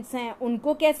स्टेटमेंट्स हैं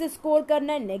उनको कैसे स्कोर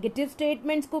करना है, नेगेटिव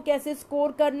स्टेटमेंट्स को कैसे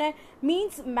स्कोर करना है.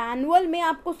 मींस मैनुअल में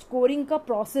आपको स्कोरिंग का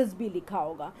प्रोसेस भी लिखा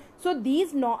होगा. सो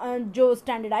दीज जो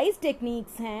स्टैंडर्डाइज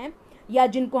टेक्निक्स हैं या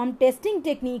जिनको हम टेस्टिंग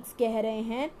टेक्निक्स कह रहे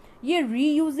हैं, ये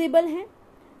रीयूजेबल हैं,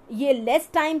 ये लेस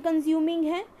टाइम कंज्यूमिंग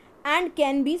है and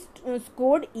can be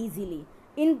scored easily.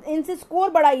 इनसे स्कोर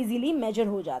बड़ा इजीली मेजर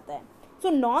हो जाता है.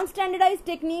 So non-standardized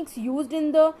techniques used in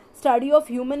the study of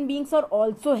human beings are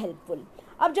also helpful.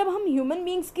 अब जब हम ह्यूमन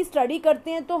बींग्स की स्टडी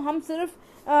करते हैं तो हम सिर्फ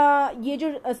ये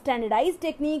जो स्टैंडर्डाइज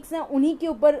टेक्निक्स हैं उन्हीं के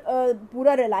ऊपर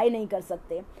पूरा रिलाई नहीं कर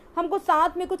सकते, हमको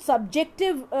साथ में कुछ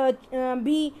सब्जेक्टिव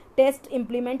भी टेस्ट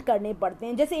इम्प्लीमेंट करने पड़ते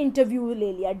हैं। जैसे इंटरव्यू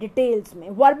ले लिया, डिटेल्स में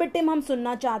वर्बेटिम हम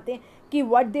सुनना चाहते हैं कि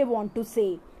व्हाट दे वांट टू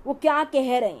से, वो क्या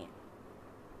कह रहे हैं,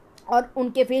 और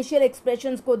उनके फेशियल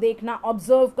एक्सप्रेशंस को देखना,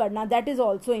 ऑब्जर्व करना, दैट इज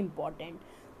ऑल्सो इम्पॉर्टेंट।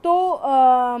 तो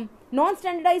non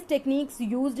standardise techniques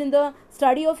used in the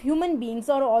study of human beings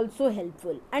are also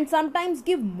helpful and sometimes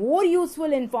give more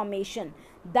useful information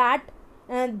that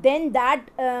then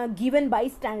that given by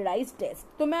standardise test.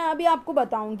 तो मैं अभी आपको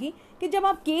बताऊंगी कि जब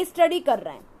आप केस स्टडी कर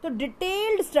रहे हैं तो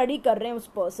डिटेल्ड स्टडी कर रहे हैं उस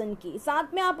पर्सन की,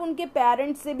 साथ में आप उनके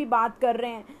पेरेंट्स से भी बात कर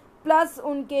रहे हैं, प्लस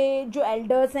उनके जो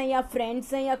एल्डर्स हैं या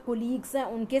फ्रेंड्स हैं या कोलीग्स हैं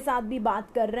उनके साथ भी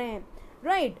बात कर रहे हैं,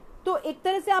 राइट। तो एक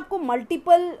तरह से आपको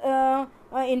मल्टीपल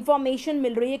इंफॉर्मेशन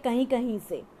मिल रही है कहीं कहीं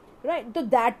से, राइट। तो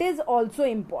दैट इज ऑल्सो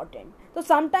इम्पॉर्टेंट। तो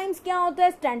समटाइम्स क्या होता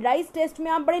है, स्टैंडर्डाइज टेस्ट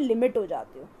में आप बड़े लिमिट हो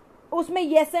जाते हो, उसमें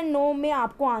येस एंड नो में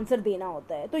आपको आंसर देना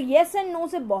होता है, तो येस एंड नो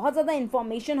से बहुत ज़्यादा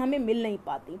इन्फॉर्मेशन हमें मिल नहीं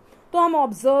पाती। तो हम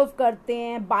ऑब्जर्व करते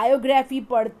हैं, बायोग्राफी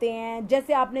पढ़ते हैं,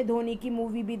 जैसे आपने धोनी की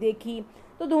मूवी भी देखी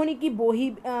तो धोनी की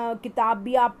बोही किताब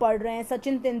भी आप पढ़ रहे हैं,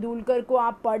 सचिन तेंदुलकर को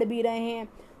आप पढ़ भी रहे हैं,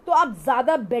 तो आप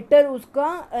ज़्यादा बेटर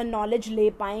उसका नॉलेज ले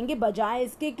पाएंगे बजाय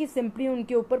इसके कि सिंपली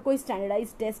उनके ऊपर कोई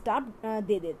स्टैंडर्डाइज टेस्ट आप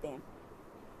दे देते हैं।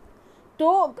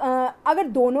 तो अगर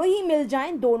दोनों ही मिल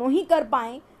जाएं, दोनों ही कर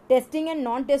पाएं, टेस्टिंग एंड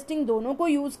नॉन टेस्टिंग दोनों को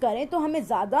यूज़ करें तो हमें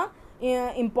ज़्यादा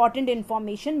इम्पॉर्टेंट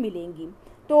इन्फॉर्मेशन मिलेंगी।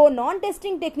 तो नॉन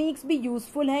टेस्टिंग टेक्निक्स भी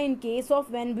यूजफुल हैं इन case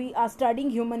of when we are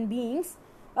studying human beings,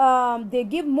 they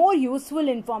give more useful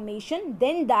information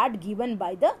than that given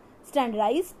by the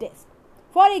standardized test.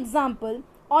 For example,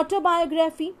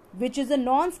 autobiography, which is a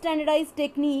non-standardized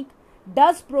technique,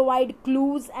 does provide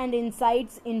clues and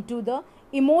insights into the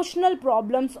emotional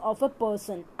problems of a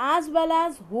person as well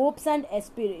as hopes and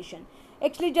aspiration.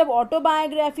 Actually, जब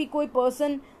autobiography कोई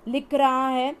person लिख रहा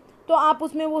है तो आप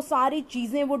उसमें वो सारी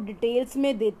चीज़ें वो डिटेल्स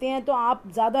में देते हैं, तो आप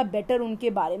ज़्यादा बेटर उनके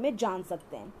बारे में जान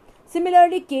सकते हैं।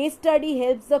 Similarly, case study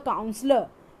helps the counselor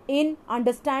in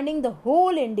understanding the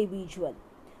whole individual.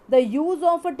 The use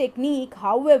of a technique,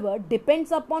 however,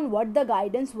 depends upon what the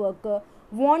guidance worker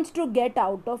wants to get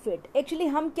out of it. Actually,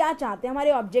 हम क्या चाहते हैं,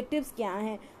 हमारे objectives क्या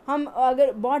हैं, हम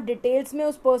अगर बहुत डिटेल्स में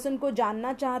उस पर्सन को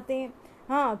जानना चाहते हैं,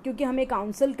 हाँ, क्योंकि हमें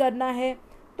काउंसल करना है,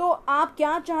 तो आप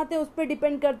क्या चाहते हैं उस पर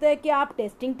डिपेंड करता है कि आप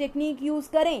टेस्टिंग टेक्निक यूज़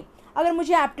करें। अगर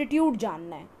मुझे एप्टीट्यूड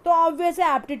जानना है तो ऑब्वियस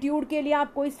है एप्टीट्यूड के लिए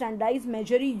आप कोई स्टैंडर्डाइज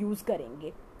मेजर ही यूज़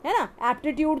करेंगे, है ना।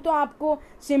 एप्टीट्यूड तो आपको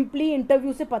सिंपली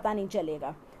इंटरव्यू से पता नहीं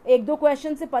चलेगा, एक दो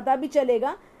क्वेश्चन से पता भी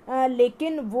चलेगा,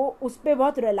 लेकिन वो उस पर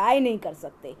बहुत रिलाई नहीं कर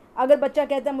सकते। अगर बच्चा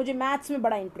कहता है मुझे मैथ्स में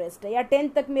बड़ा इंटरेस्ट है या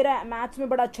 10th तक मेरा मैथ्स में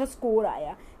बड़ा अच्छा स्कोर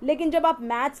आया, लेकिन जब आप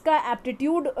मैथ्स का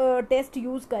एप्टीट्यूड टेस्ट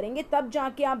यूज़ करेंगे तब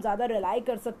जाके आप ज़्यादा रिलाई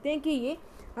कर सकते हैं कि ये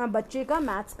बच्चे का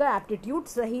मैथ्स का एप्टीट्यूड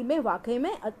सही में वाकई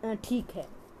में ठीक है।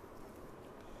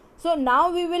 So now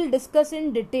we will discuss in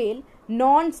detail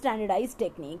non-standardized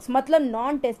techniques, मतलब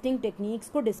non-testing techniques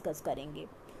को discuss करेंगे।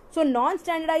 So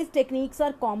non-standardized techniques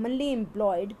are commonly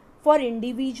employed for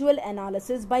individual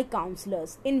analysis by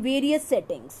counselors in various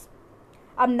settings.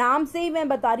 अब नाम से ही मैं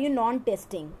बता रही हूँ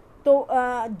non-testing, तो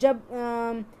जब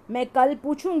मैं कल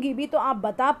पूछूंगी भी तो आप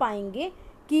बता पाएंगे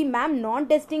कि ma'am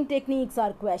non-testing techniques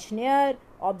are questionnaire,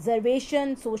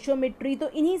 observation, sociometry, तो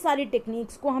इन्हीं सारी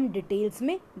टेक्निक्स को हम डिटेल्स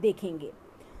में देखेंगे।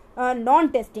 नॉन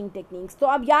टेस्टिंग टेक्निक्स तो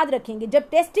आप याद रखेंगे, जब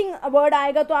टेस्टिंग वर्ड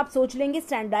आएगा तो आप सोच लेंगे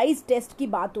स्टैंडर्डाइज टेस्ट की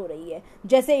बात हो रही है,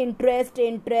 जैसे इंटरेस्ट,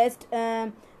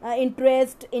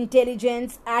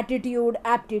 इंटेलिजेंस, एटीट्यूड,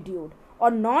 एप्टीट्यूड।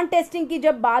 और नॉन टेस्टिंग की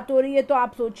जब बात हो रही है तो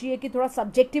आप सोचिए कि थोड़ा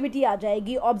सब्जेक्टिविटी आ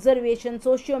जाएगी, observation,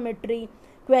 sociometry,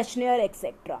 questionnaire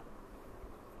etcetera.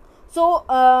 So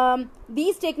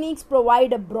these techniques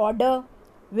provide a broader,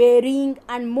 varying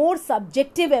and more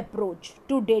subjective approach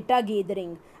to data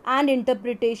gathering and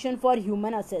interpretation for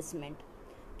human assessment.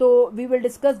 So we will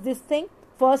discuss this thing.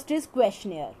 First is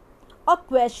questionnaire. A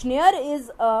questionnaire is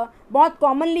बहुत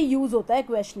commonly use होता है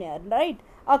questionnaire, right?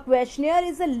 A questionnaire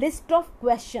is a list of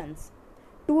questions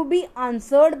to be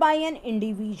answered by an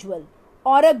individual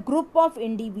or a group of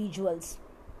individuals,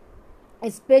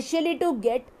 especially to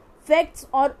get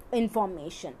facts or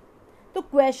information. तो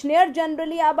questionnaire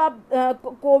generally अब आप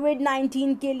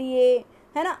कोविड-19 के लिए,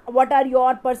 है ना, व्हाट आर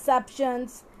योर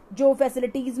परसेप्शंस, जो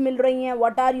facilities मिल रही हैं,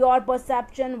 what are your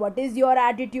perception, what is your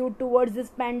attitude towards this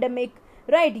pandemic,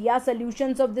 right, या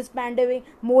solutions of this pandemic,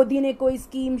 Modi ने कोई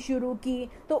स्कीम शुरू की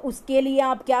तो उसके लिए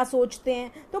आप क्या सोचते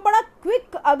हैं। तो बड़ा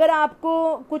क्विक, अगर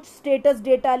आपको कुछ स्टेटस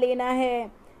डेटा लेना है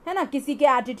ना, किसी के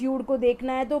एटीट्यूड को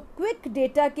देखना है, तो क्विक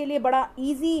डेटा के लिए बड़ा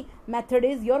easy method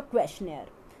is your questionnaire.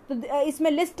 तो इसमें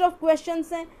लिस्ट ऑफ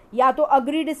क्वेश्चंस हैं, या तो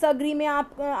अग्री डिसअग्री में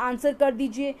आप आंसर कर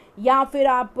दीजिए, या फिर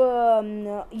आप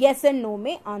येस एंड नो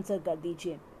में आंसर कर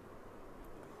दीजिए.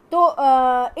 तो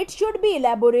it should B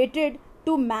elaborated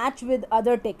to match with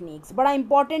other techniques. बड़ा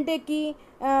इंपॉर्टेंट है कि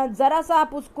ज़रा सा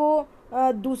आप उसको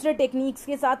दूसरे टेक्निक्स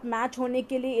के साथ मैच होने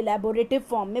के लिए इलेबोरेटिव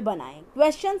फॉर्म में बनाएं.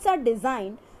 Questions are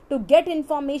designed to get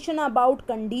information about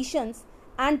conditions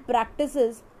and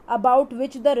practices about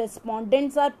which the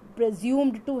respondents are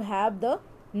presumed to have the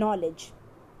knowledge.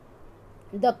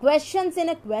 The questions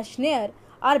in a questionnaire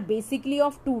are basically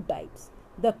of two types,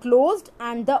 the closed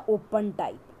and the open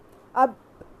type. अब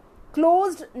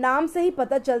closed नाम से ही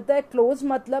पता चलता है, closed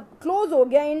मतलब close हो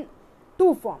गया in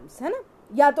two forms, है ना,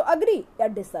 या तो agree या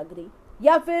disagree,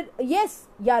 या फिर yes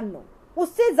या no.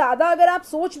 उससे ज़्यादा अगर आप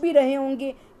सोच भी रहे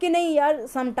होंगे कि नहीं यार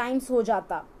sometimes हो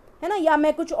जाता है ना, या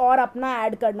मैं कुछ और अपना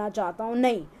ऐड करना चाहता हूँ,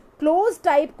 नहीं, क्लोज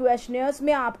टाइप क्वेश्चनर्स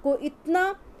में आपको इतना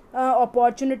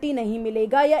अपॉर्चुनिटी नहीं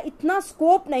मिलेगा या इतना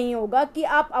स्कोप नहीं होगा कि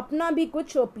आप अपना भी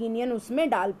कुछ ओपिनियन उसमें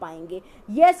डाल पाएंगे.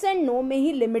 येस एंड नो में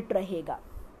ही लिमिट रहेगा.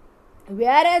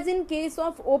 Where as in case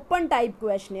of open type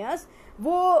questioners,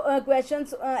 वो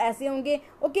क्वेश्चंस ऐसे होंगे,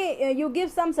 okay you give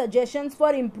some suggestions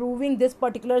for improving this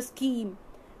particular scheme,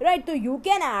 right, तो यू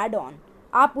कैन ऐड ऑन,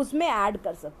 आप उसमें ऐड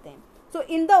कर सकते हैं. So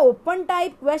in the open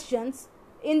type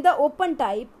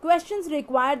questions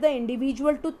require the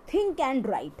individual to think and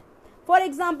write. For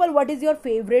example, what is your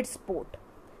favorite sport?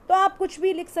 तो आप कुछ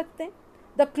भी लिख सकते हैं.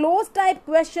 The closed type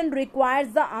question requires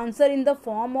the answer in the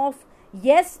form of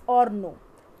yes or no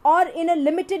or in a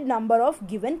limited number of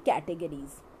given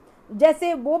categories.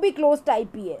 जैसे वो भी closed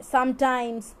type ही है,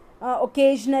 sometimes,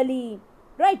 occasionally,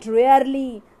 right,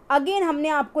 rarely. Again हमने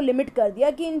आपको लिमिट कर दिया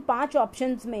कि इन 5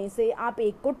 ऑप्शंस में से आप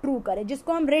एक को ट्रू करें,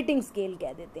 जिसको हम रेटिंग स्केल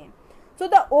कह देते हैं. सो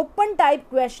the open type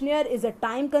questionnaire is a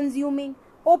time consuming.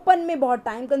 Open में बहुत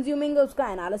टाइम कंज्यूमिंग है, उसका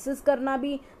एनालिसिस करना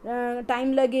भी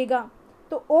टाइम लगेगा.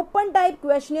 तो open type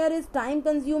questionnaire is time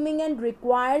consuming and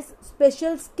requires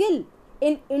special skill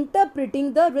in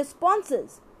interpreting the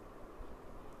responses.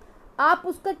 आप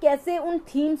उसका कैसे, उन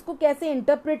थीम्स को कैसे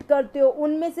इंटरप्रेट करते हो,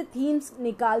 उनमें से थीम्स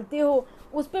निकालते हो,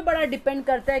 उस पर बड़ा डिपेंड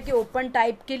करता है कि ओपन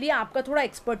टाइप के लिए आपका थोड़ा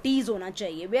एक्सपर्टीज होना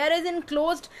चाहिए. वेयर एज इन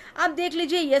क्लोज्ड आप देख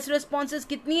लीजिए येस रिस्पॉन्सेज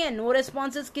कितनी है, नो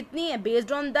रिस्पॉन्सेज कितनी है,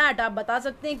 बेस्ड ऑन दैट आप बता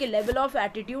सकते हैं कि लेवल ऑफ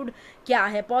एटीट्यूड क्या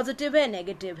है, पॉजिटिव है,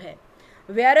 नेगेटिव है.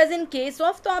 Whereas in case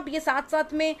of, तो आप ये साथ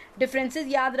साथ में डिफरेंसेस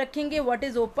याद रखेंगे, what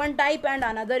is open type and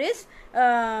another is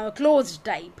closed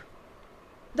type.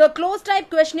 The close type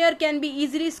questionnaire can be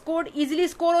easily scored, easily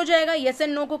score हो जाएगा. येस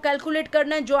एंड नो को कैलकुलेट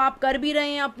करना है, जो आप कर भी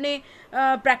रहे हैं अपने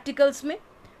प्रैक्टिकल्स में,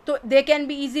 तो they can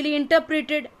be easily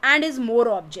interpreted and is more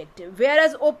objective. Where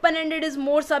as open ended is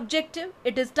more subjective,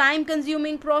 it is time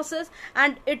consuming process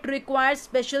and it requires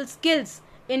special skills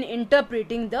in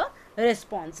interpreting the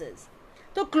responses.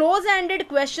 तो close ended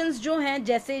questions जो हैं,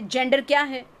 जैसे gender क्या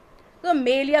है, तो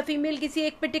mail या female किसी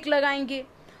एक पे टिक लगाएंगे.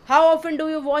 How often do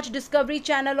you watch Discovery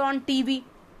channel on TV?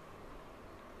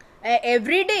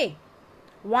 Every day,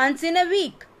 once in a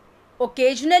week,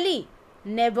 occasionally,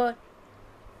 never.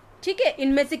 ठीक है,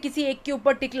 इनमें से किसी एक के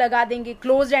ऊपर टिक लगा देंगे.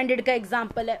 क्लोज एंडेड का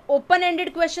एग्जाम्पल है. ओपन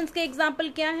एंडेड क्वेश्चंस के एग्जाम्पल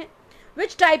क्या है?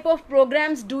 Which type of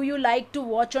programmes do you like to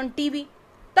watch on TV?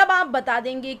 तब आप बता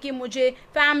देंगे कि मुझे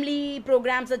फैमिली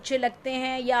प्रोग्राम्स अच्छे लगते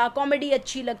हैं, या कॉमेडी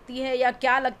अच्छी लगती है, या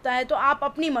क्या लगता है, तो आप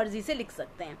अपनी मर्जी से लिख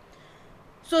सकते हैं.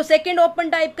 सो सेकेंड ओपन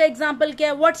टाइप का एग्जाम्पल क्या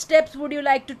है? What steps would you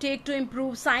like to take to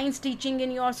improve science teaching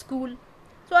in your school?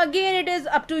 So again it is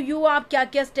up to you, आप क्या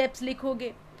क्या स्टेप्स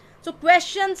लिखोगे. So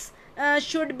questions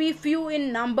should be few in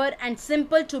number and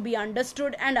simple to be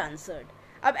understood and answered.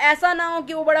 अब ऐसा ना हो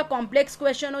कि वो बड़ा कॉम्प्लेक्स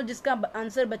क्वेश्चन हो जिसका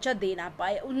आंसर बच्चा दे ना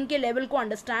पाए. उनके लेवल को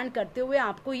अंडरस्टैंड करते हुए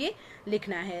आपको ये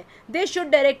लिखना है. They should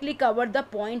directly cover the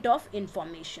point of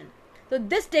information. तो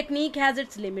this technique has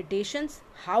its limitations,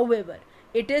 however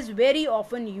it is very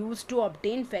often used to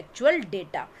obtain factual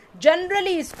data.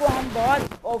 Generally इसको हम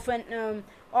बहुत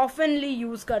ऑफनली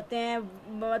यूज़ करते हैं,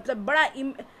 मतलब बड़ा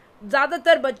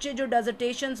ज़्यादातर बच्चे जो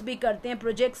डिसर्टेशंस भी करते हैं,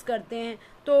 प्रोजेक्ट्स करते हैं,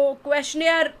 तो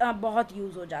क्वेश्चनियर बहुत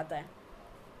यूज़ हो जाता है.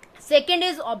 Second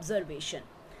is observation.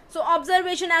 So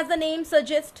observation as the name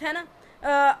suggest, है ना,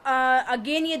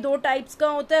 अगेन ये 2 टाइप्स का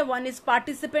होता है. One is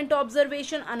participant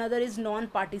observation, another is non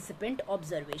participant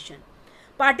observation.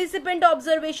 Participant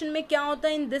observation में क्या होता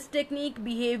है? In this technique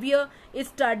behaviour is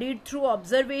studied through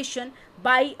observation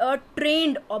by a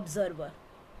trained observer.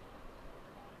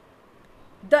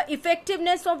 The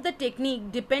effectiveness of the technique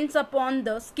depends upon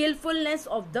the skilfulness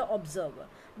of the observer.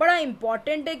 बड़ा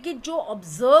important है कि जो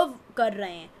observe कर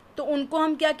रहे हैं, तो उनको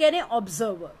हम क्या कह रहे हैं?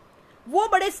 ऑब्जर्वर. वो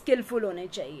बड़े स्किलफुल होने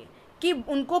चाहिए कि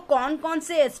उनको कौन कौन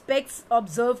से एस्पेक्ट्स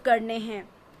ऑब्जर्व करने हैं,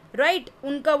 राइट,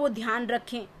 उनका वो ध्यान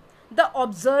रखें. The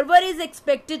observer is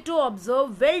expected to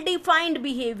observe well-defined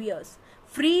behaviors,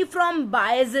 free from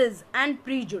biases and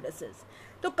prejudices.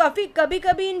 तो कभी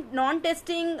कभी नॉन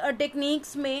टेस्टिंग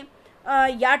टेक्निक्स में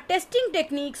या टेस्टिंग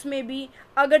टेक्निक्स में भी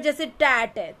अगर जैसे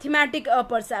टैट है, थीमेटिक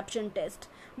परसेप्शन टेस्ट,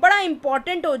 बड़ा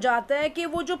इम्पॉर्टेंट हो जाता है कि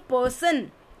वो जो पर्सन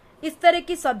इस तरह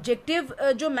की सब्जेक्टिव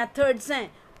जो मेथड्स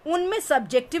हैं उनमें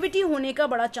सब्जेक्टिविटी होने का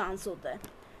बड़ा चांस होता है,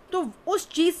 तो उस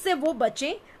चीज़ से वो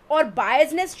बचें और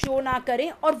बायसनेस शो ना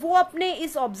करें और वो अपने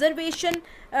इस ऑब्जर्वेशन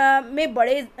में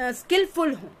बड़े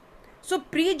स्किलफुल हों. सो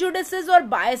प्रीजुडिसेस और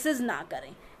बायसेस ना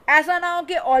करें. ऐसा ना हो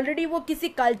कि ऑलरेडी वो किसी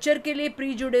कल्चर के लिए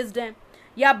प्रीजुडिस्ड हैं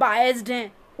या बायस्ड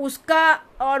हैं उसका,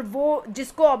 और वो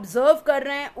जिसको ऑब्जर्व कर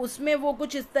रहे हैं उसमें वो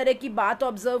कुछ इस तरह की बात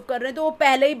ऑब्जर्व कर रहे हैं तो वो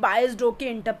पहले ही बायस्ड होके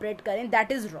इंटरप्रेट करें.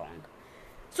 That is wrong.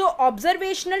 So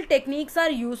observational techniques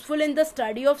are useful in the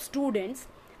study of students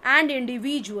and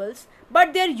individuals,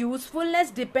 but their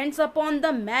usefulness depends upon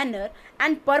the manner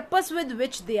and purpose with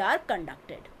which they are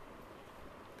conducted.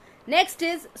 Next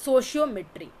is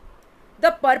sociometry.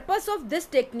 The purpose of this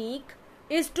technique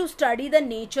is to study the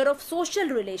nature of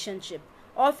social relationship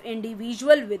of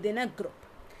individual within a group.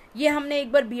 ये हमने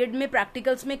एक बार BEd में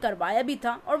practicals में करवाया भी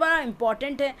था और बड़ा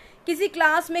इम्पॉर्टेंट है. किसी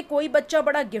क्लास में कोई बच्चा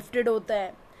बड़ा गिफ्टेड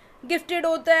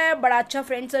होता है, बड़ा अच्छा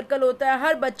फ्रेंड सर्कल होता है,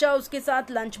 हर बच्चा उसके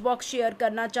साथ लंच बॉक्स शेयर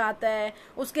करना चाहता है,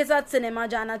 उसके साथ सिनेमा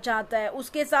जाना चाहता है,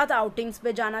 उसके साथ आउटिंग्स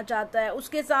पे जाना चाहता है,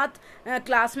 उसके साथ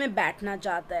क्लास में बैठना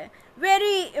चाहता है.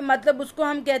 मतलब उसको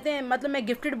हम कहते हैं, मतलब मैं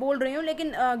गिफ्टेड बोल रही हूँ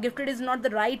लेकिन gifted is not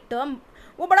the right term.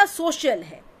 वो बड़ा सोशल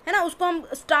है ना, उसको हम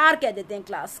स्टार कह देते हैं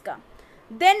क्लास का.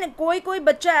 देन कोई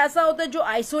बच्चा ऐसा होता है जो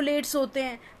आइसोलेट्स होते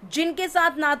हैं, जिनके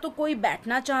साथ ना तो कोई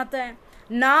बैठना चाहता है,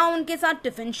 ना उनके साथ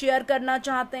टिफ़िन शेयर करना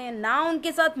चाहते हैं, ना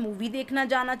उनके साथ मूवी देखना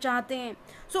जाना चाहते हैं.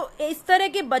 सो इस तरह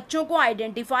के बच्चों को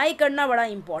आइडेंटिफाई करना बड़ा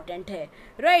इम्पॉर्टेंट है,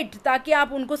 राइट, ताकि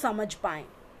आप उनको समझ पाएँ.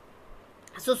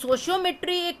 सो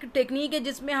सोशियोमेट्री एक टेक्निक है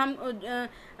जिसमें हम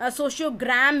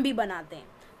सोशियोग्राम भी बनाते हैं.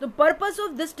 The purpose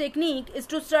of this technique is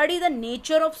to study the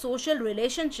nature of social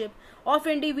relationship of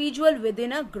individual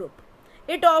within a group.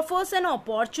 It offers an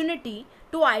opportunity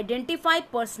to identify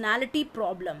personality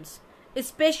problems,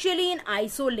 especially in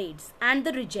isolates and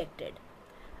the rejected.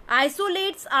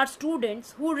 Isolates are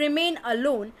students who remain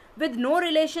alone with no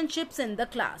relationships in the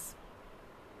class.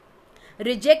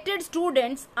 Rejected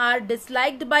students are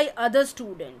disliked by other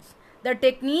students. The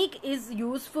technique is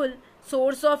useful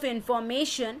source of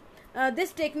information.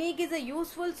 This technique is a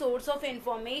useful source of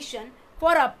information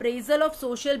for appraisal of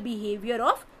social behavior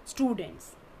of students.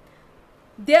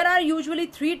 There are usually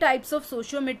 3 types of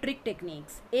sociometric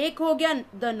techniques. एक हो गया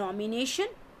the nomination,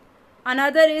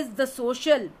 another is the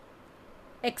social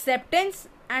acceptance,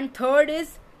 and third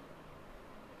is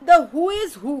the who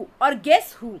is who or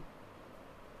guess who.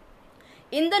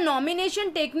 In the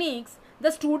nomination techniques,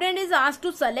 the student is asked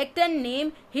to select and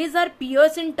name his or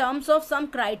peers in terms of some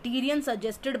criterion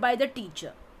suggested by the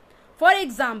teacher. For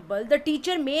example, the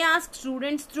teacher may ask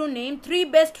students to name 3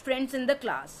 best friends in the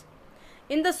class.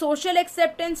 In the social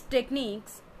acceptance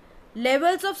techniques,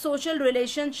 levels of social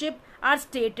relationship are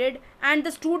stated and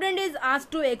the student is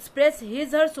asked to express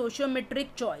his or her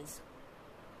sociometric choice.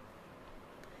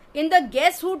 In the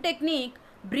guess who technique,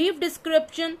 brief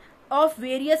description of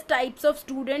various types of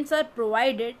students are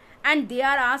provided and they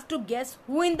are asked to guess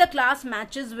who in the class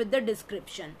matches with the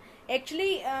description.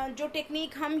 Actually जो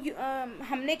technique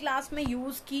हमने class में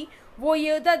use की वो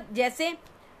ये था, जैसे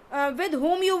with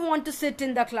whom you want to sit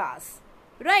in the class,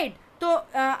 right? तो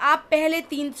आप पहले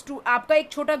आपका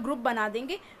एक छोटा ग्रुप बना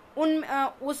देंगे,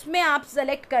 उसमें आप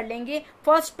सेलेक्ट कर लेंगे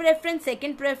first preference,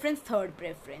 second preference, third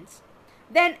preference.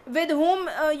 Then with whom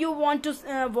you want to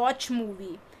watch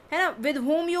movie, है ना, with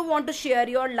whom you want to share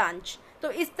your lunch. तो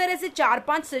इस तरह से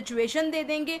 4-5 सिचुएशन दे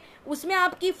देंगे. उसमें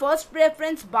आपकी फर्स्ट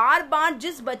प्रेफरेंस बार बार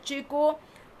जिस बच्चे को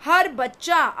हर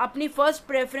बच्चा अपनी फर्स्ट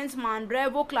प्रेफरेंस मान रहा है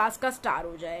वो क्लास का स्टार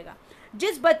हो जाएगा.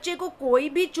 जिस बच्चे को कोई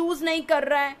भी चूज नहीं कर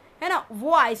रहा है ना,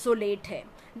 वो आइसोलेट है.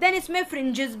 देन इसमें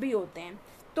फ्रिंजेस भी होते हैं,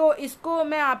 तो इसको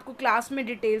मैं आपको क्लास में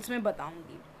डिटेल्स में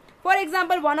बताऊंगी. For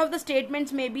example, one of the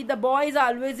statements में be the boy is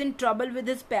always in trouble with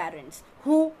his parents.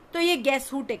 Who, तो ये गेस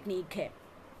हु टेक्निक है.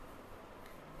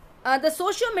 The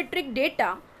sociometric data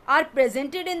are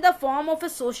presented in the form of a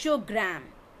sociogram,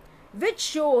 which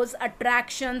shows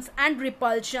attractions and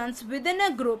repulsions within a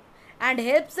group and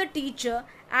helps the teacher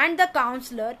and the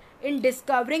counselor in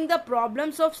discovering the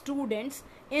problems of students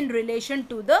in relation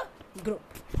to the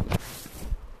group.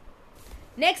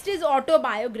 Next is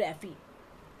autobiography.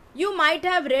 You might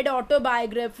have read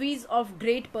autobiographies of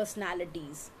great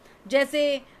personalities. जैसे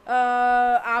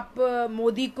आप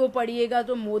मोदी को पढ़िएगा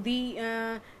तो मोदी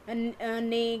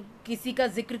ने किसी का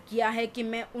जिक्र किया है कि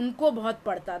मैं उनको बहुत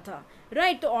पढ़ता था,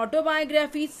 राइट। तो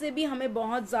ऑटोबायोग्राफी से भी हमें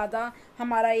बहुत ज़्यादा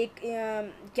हमारा एक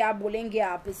क्या बोलेंगे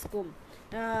आप इसको,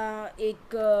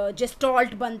 एक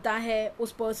जेस्टॉल्ट बनता है,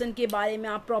 उस पर्सन के बारे में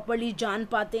आप प्रॉपरली जान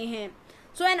पाते हैं.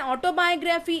 So an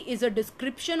autobiography is a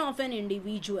description of an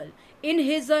individual in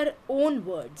his her own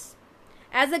words.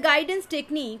 As a guidance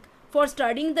technique for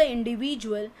studying the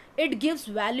individual, it gives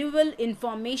valuable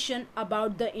information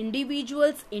about the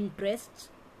individual's interests,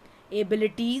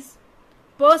 abilities,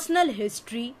 personal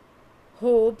history,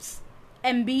 hopes,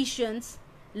 ambitions,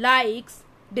 likes,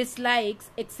 dislikes,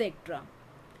 etc.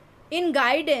 In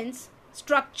guidance,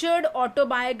 structured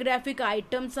autobiographic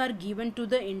items are given to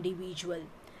the individual,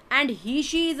 and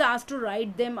he/she is asked to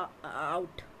write them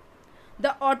out.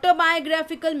 The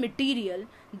autobiographical material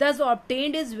thus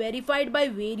obtained is verified by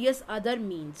various other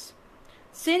means.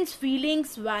 Since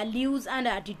feelings, values,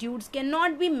 and attitudes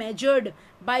cannot be measured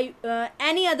by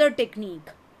any other technique,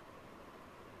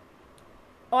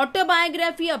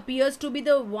 autobiography appears to be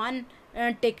the one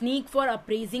technique for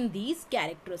appraising these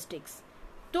characteristics.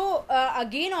 तो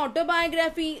again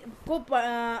autobiography को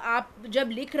आप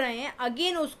जब लिख रहे हैं,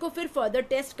 again उसको फिर further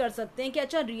test कर सकते हैं कि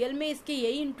अच्छा रियल में इसके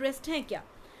यही इंटरेस्ट हैं क्या.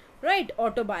 Right,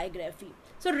 autobiography.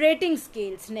 So rating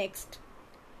scales next.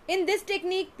 In this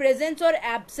technique, presence or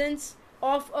absence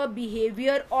of a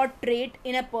behavior or trait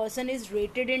in a person is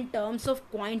rated in terms of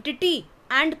quantity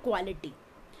and quality.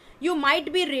 You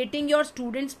might be rating your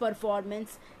students'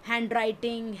 performance,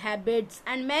 handwriting, habits,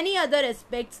 and many other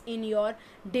aspects in your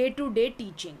day-to-day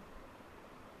teaching.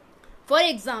 For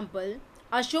example,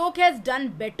 Ashok has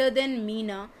done better than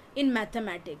Meena in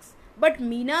mathematics, but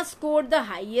Meena scored the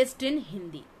highest in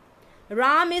Hindi.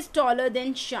 Ram is taller than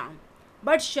Shyam,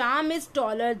 but Shyam is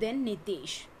taller than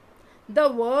Nitesh. The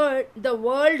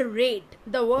word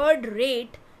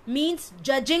rate means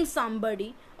judging somebody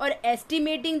or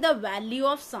estimating the value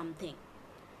of something.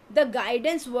 The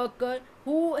guidance worker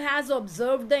who has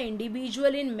observed the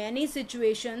individual in many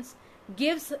situations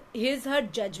gives her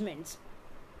judgments.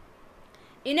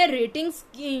 In a rating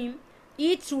scheme,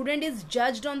 each student is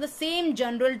judged on the same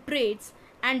general traits,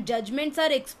 and judgments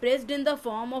are expressed in the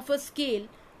form of a scale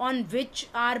on which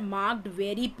are marked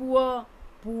very poor,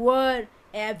 poor,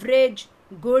 average,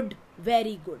 good,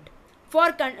 very good. For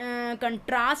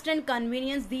contrast and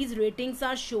convenience, these ratings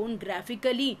are shown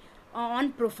graphically on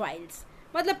profiles.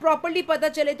 मतलब properly पता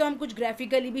चले तो हम कुछ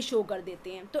graphically भी show कर देते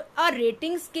हैं. तो a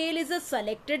rating scale is a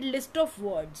selected list of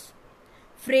words,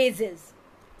 phrases,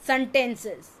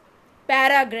 sentences,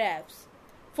 paragraphs,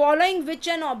 following which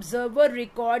an observer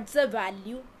records a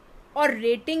value or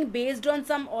rating based on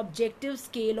some objective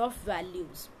scale of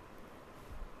values.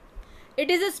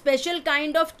 It is a special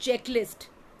kind of checklist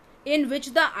in which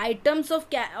the items of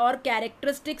or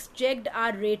characteristics checked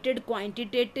are rated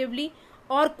quantitatively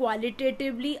or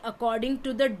qualitatively according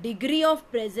to the degree of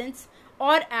presence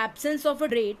or absence of a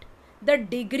trait, the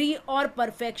degree or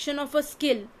perfection of a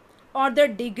skill, or the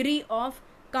degree of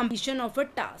completion of a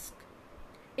task.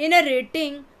 In a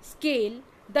rating scale,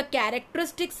 the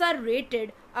characteristics are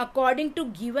rated according to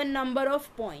given number of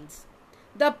points.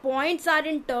 The points are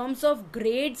in terms of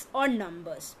grades or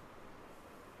numbers.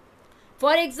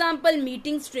 For example,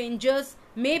 meeting strangers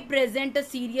may present a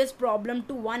serious problem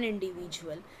to one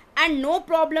individual and no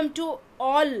problem at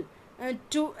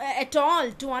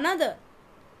all to another.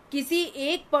 किसी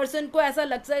एक person को ऐसा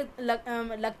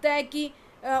लगता है कि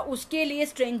उसके लिए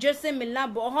stranger से मिलना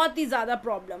बहुत ही ज़्यादा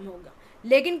प्रॉब्लम होगा,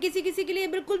 लेकिन किसी के लिए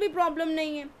बिल्कुल भी प्रॉब्लम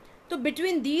नहीं है. तो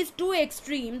between these two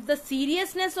extremes the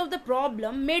seriousness of the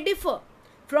problem may differ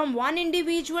from one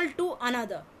individual to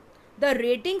another. The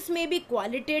ratings may be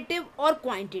qualitative और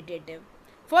quantitative.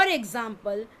 For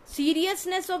example,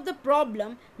 seriousness of the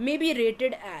problem may be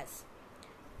rated as,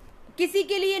 किसी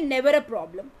के लिए never a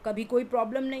problem, कभी कोई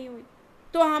problem नहीं हुई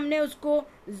तो हमने उसको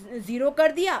 0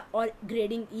 कर दिया और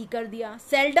ग्रेडिंग ई कर दिया.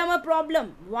 सेल्डम अ प्रॉब्लम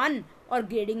 1 और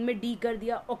ग्रेडिंग में डी कर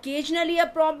दिया. Occasionally a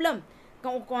problem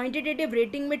quantitative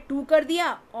rating में 2 कर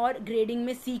दिया और ग्रेडिंग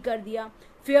में सी कर दिया.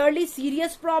 फेयरली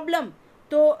सीरियस प्रॉब्लम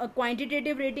तो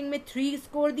क्वांटिटेटिव रेटिंग में 3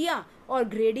 स्कोर दिया और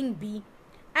grading B.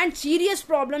 And serious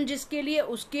problem जिसके लिए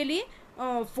उसके लिए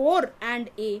 4 and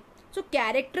A. So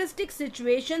characteristic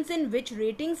situations in which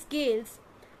rating scales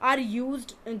are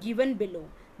used given below.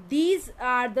 These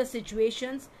are the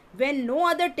situations when no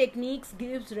other techniques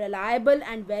gives reliable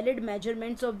and valid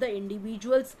measurements of the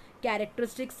individual's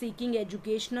characteristics seeking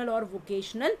educational or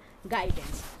vocational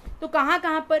guidance. तो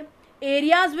कहाँ पर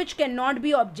areas which cannot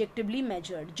be objectively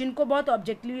measured, जिनको बहुत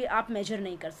objectively आप measure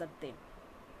नहीं कर सकते.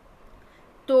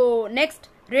 तो next,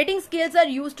 rating scales are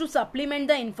used to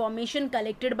supplement the information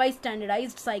collected by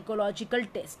standardized psychological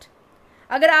test.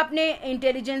 अगर आपने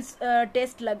इंटेलिजेंस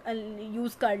टेस्ट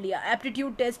यूज़ कर लिया,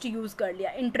 एप्टीट्यूड टेस्ट यूज़ कर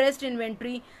लिया, इंटरेस्ट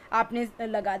इन्वेंट्री आपने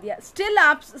लगा दिया, स्टिल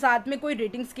आप साथ में कोई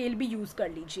रेटिंग स्केल भी यूज़ कर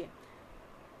लीजिए.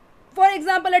 For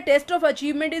example, a test of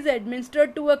achievement is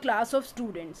administered to a class of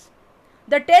students.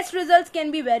 The test results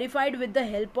can be verified with the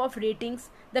help of ratings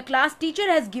the class teacher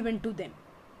has given to them.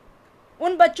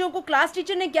 उन बच्चों को class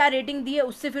teacher ने क्या rating दी है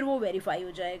उससे फिर वो verify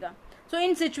हो जाएगा. So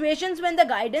in situations when the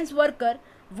guidance worker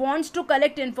wants to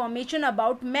collect information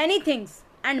about many things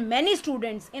and many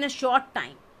students in a short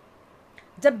time,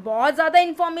 जब बहुत ज़्यादा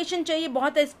इन्फॉर्मेशन चाहिए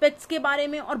बहुत एस्पेक्ट्स के बारे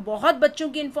में और बहुत बच्चों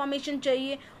की इन्फॉर्मेशन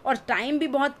चाहिए और टाइम भी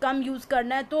बहुत कम यूज़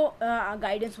करना है, तो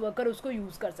गाइडेंस वर्कर उसको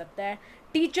यूज़ कर सकता है.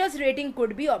 Teachers rating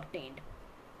could be obtained.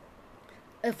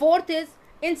 Fourth is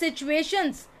in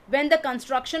situations when the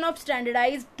construction of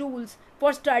standardized tools for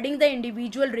studying the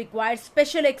individual requires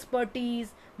special expertise,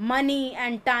 money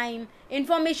and time,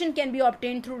 information can be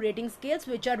obtained through rating scales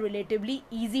which are relatively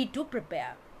easy to prepare.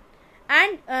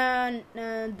 And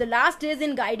the last is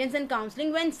in guidance and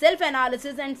counseling when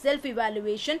self-analysis and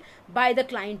self-evaluation by the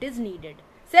client is needed.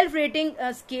 Self-rating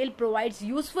scale provides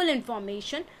useful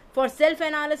information for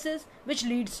self-analysis which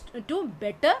leads to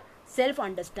better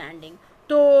self-understanding.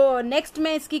 तो next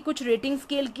मैं इसकी कुछ rating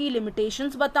scale की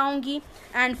limitations बताऊंगी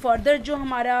and further जो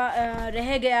हमारा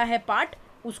रह गया है पार्ट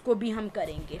उसको भी हम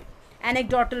करेंगे.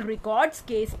 Anecdotal records,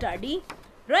 case study,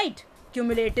 right,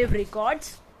 cumulative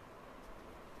records,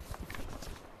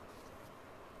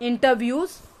 interviews.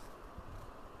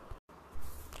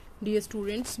 Dear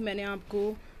students, मैंने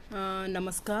आपको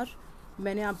नमस्कार,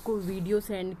 मैंने आपको वीडियो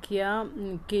सेंड किया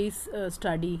केस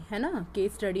स्टडी, है ना,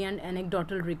 case study and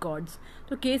anecdotal records.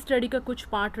 तो केस स्टडी का कुछ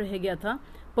पार्ट रह गया था,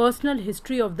 personal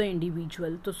history of the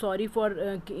individual. तो सॉरी फॉर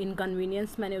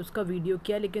इनकन्वीनियंस, मैंने उसका वीडियो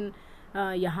किया लेकिन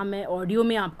यहाँ मैं ऑडियो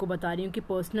में आपको बता रही हूँ कि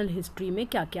पर्सनल हिस्ट्री में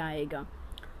क्या क्या आएगा.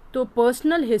 तो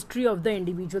personal history of the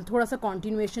individual थोड़ा सा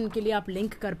कॉन्टिन्यूएशन के लिए आप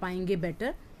लिंक कर पाएंगे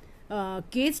बेटर.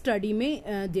 केस स्टडी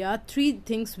में there are 3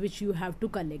 things which you have to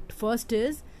collect. First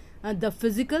is the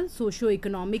physical, socio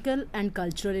economical and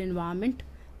cultural environment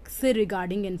से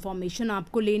रिगार्डिंग इंफॉर्मेशन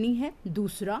आपको लेनी है.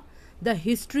 दूसरा, the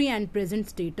history and present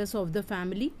status of the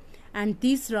family. And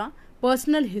तीसरा,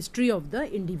 personal history of the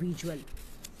individual.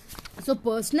 So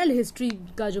personal history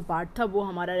का जो part था वो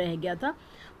हमारा रह गया था.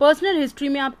 पर्सनल हिस्ट्री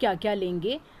में आप क्या क्या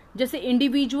लेंगे, जैसे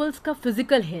इंडिविजुअल्स का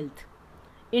फिजिकल हेल्थ,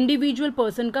 इंडिविजुअल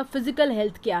पर्सन का फिजिकल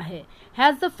हेल्थ क्या है.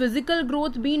 Has the physical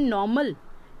growth been normal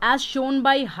as shown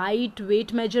by height,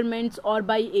 weight measurements or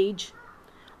by age,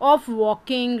 of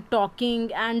walking, talking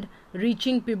and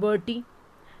reaching puberty.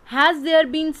 Has there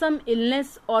been some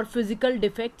illness or physical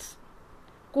defects?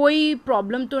 कोई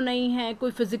problem तो नहीं है,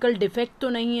 कोई physical defect तो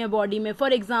नहीं है body में.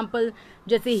 For example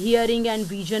जैसे हियरिंग एंड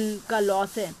विजन का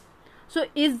लॉस है. सो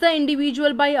is the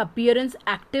individual by appearance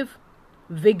active,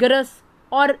 vigorous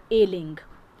और एलिंग,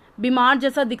 बीमार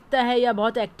जैसा दिखता है या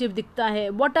बहुत एक्टिव दिखता है.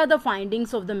 What are the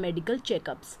findings of the medical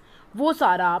checkups, वो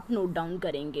सारा आप नोट डाउन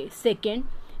करेंगे. Second,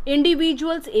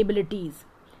 individuals abilities.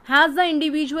 Has the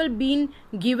individual been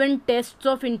given test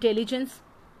of intelligence,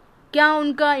 क्या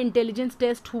उनका इंटेलिजेंस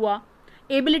टेस्ट हुआ.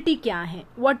 एबिलिटी क्या है,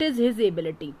 what is his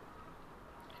ability.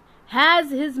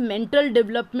 Has his mental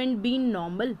development been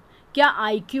normal, क्या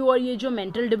IQ और ये जो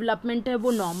मेंटल डेवलपमेंट है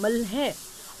वो नॉर्मल है.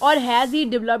 और has he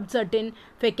developed certain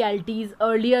faculties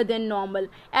earlier then normal.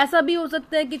 ऐसा भी हो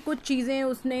सकता है कि कुछ चीज़ें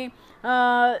उसने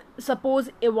सपोज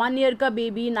 1 ईयर का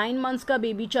बेबी, 9 मंथ्स का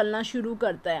बेबी चलना शुरू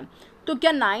करता है, तो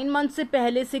क्या 9 मंथ्स से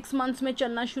पहले 6 मंथ्स में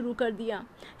चलना शुरू कर दिया.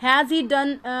 हैज़ ही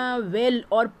डन वेल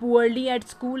और पुअरली एट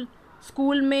स्कूल,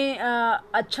 स्कूल में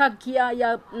अच्छा किया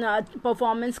या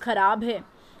परफॉर्मेंस ख़राब है.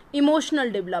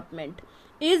 Emotional development,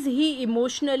 is he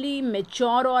emotionally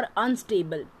mature और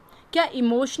अनस्टेबल, क्या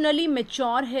इमोशनली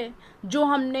मेच्योर है. जो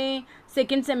हमने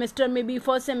सेकेंड सेमेस्टर में भी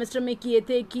फर्स्ट सेमेस्टर में किए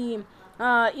थे कि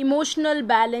इमोशनल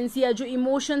बैलेंस या जो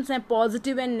इमोशंस हैं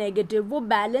पॉजिटिव एंड नेगेटिव वो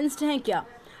बैलेंस्ड हैं क्या.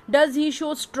 Does he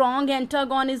show strong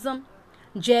antagonism,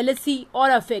 jealousy और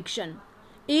affection.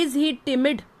 Is he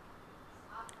timid,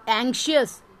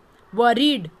 anxious,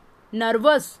 worried,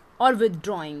 nervous और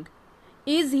withdrawing.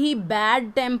 Is he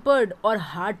bad tempered और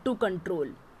hard to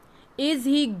control. Is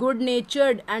he good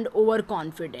नेचर्ड and over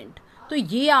confident. तो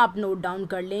ये आप note down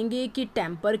कर लेंगे कि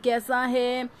टेम्पर कैसा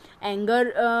है, एंगर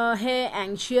है,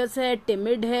 एंग्शियस है,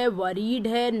 टिमिड है, वरीड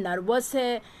है, नर्वस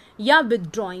है या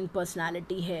विदड्रॉइंग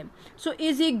पर्सनालिटी है. सो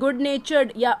इज ही गुड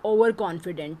नेचर्ड या ओवर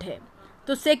कॉन्फिडेंट है.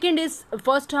 तो सेकंड इज,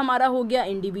 फर्स्ट हमारा हो गया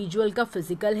इंडिविजुअल का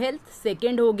फिजिकल हेल्थ,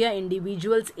 सेकंड हो गया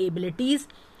individuals abilities,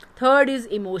 third is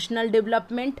emotional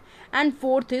development and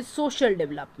fourth is social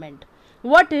development.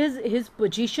 What is his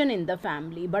position in the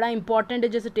family, बड़ा इंपॉर्टेंट है.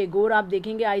 जैसे टैगोर आप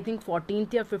देखेंगे आई थिंक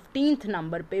 14th या 15th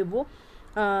नंबर पे वो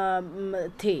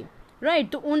थे,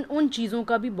 राइट। तो उन चीज़ों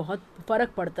का भी बहुत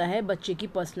फ़र्क पड़ता है बच्चे की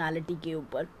पर्सनालिटी के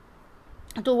ऊपर।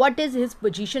 तो what is his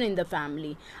position in the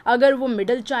family, अगर वो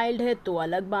मिडिल चाइल्ड है तो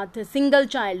अलग बात है, सिंगल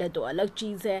चाइल्ड है तो अलग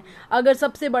चीज़ है, अगर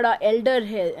सबसे बड़ा एल्डर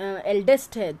है,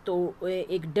 एल्डेस्ट है, तो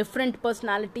एक डिफरेंट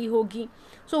पर्सनालिटी होगी।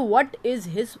 So what is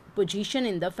his position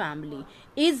in the family,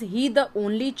 is he the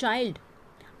only child,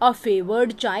 a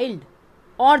favoured child,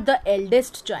 और the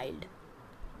eldest child,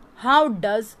 how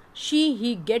does she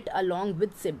he get along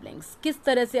with siblings, किस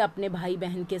तरह से अपने भाई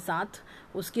बहन के साथ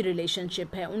उसकी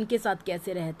रिलेशनशिप है, उनके साथ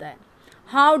कैसे रहता है।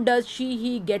 How does she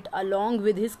he get along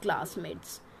with his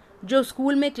classmates, जो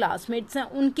स्कूल में क्लासमेट्स हैं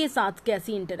उनके साथ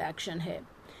कैसी इंटरेक्शन है।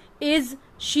 इज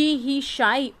शी ही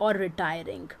शाई और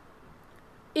retiring,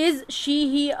 is she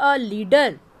he a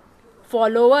leader,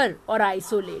 follower और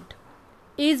isolate,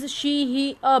 is she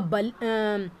he a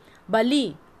bully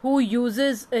who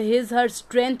uses his her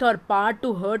strength or power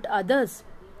to hurt others।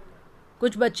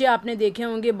 कुछ बच्चे आपने देखे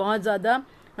होंगे बहुत ज़्यादा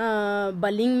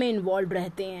बलिंग में इन्वॉल्व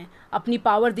रहते हैं, अपनी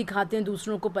पावर दिखाते हैं,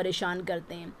 दूसरों को परेशान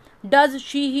करते हैं। Does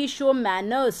she he show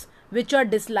manners which are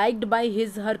disliked by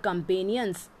his her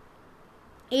companions,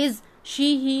 is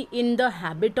she he in the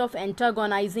habit of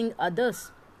antagonising others.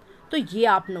 तो ये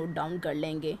आप नोट डाउन कर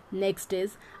लेंगे। Next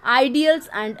is ideals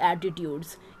and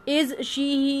attitudes, is she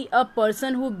he a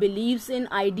person who believes in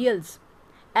ideals,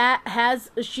 has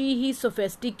she he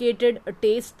sophisticated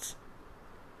tests,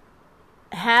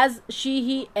 has she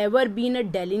he ever been a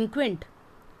डेलिंक्वेंट,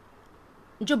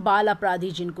 जो बाल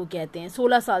अपराधी जिनको कहते हैं,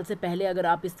 16 साल से पहले अगर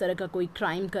आप इस तरह का कोई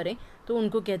क्राइम करें तो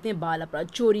उनको कहते हैं बाल अपराध,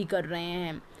 चोरी कर रहे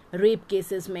हैं, रेप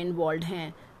केसेस में इन्वॉल्व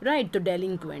हैं, राइट, तो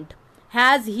डेलिंक्वेंट।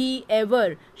 Has he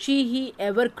ever, she he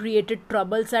ever created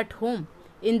troubles at home,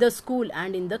 in the school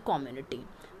and in the community.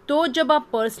 तो जब आप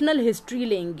पर्सनल हिस्ट्री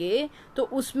लेंगे तो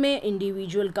उसमें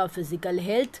इंडिविजुअल का physical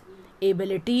health,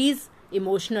 abilities,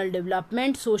 emotional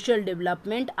development, social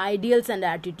development, ideals and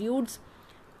attitudes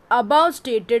above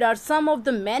stated are some of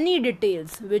the many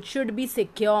details which should be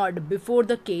secured before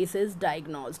the case is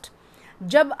diagnosed।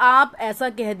 जब आप ऐसा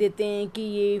कह देते हैं कि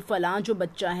ये फलां जो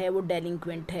बच्चा है वो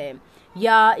डेलिंक्वेंट है,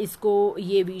 या इसको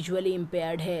ये विजुअली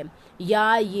इम्पेयर्ड है,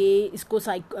 या ये इसको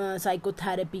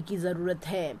साइकोथेरेपी की ज़रूरत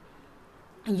है,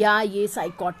 या ये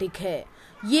साइकोटिक है,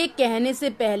 ये कहने से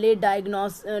पहले,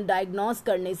 डायग्नोस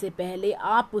करने से पहले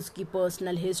आप उसकी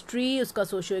पर्सनल हिस्ट्री, उसका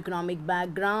socio economic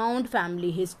background,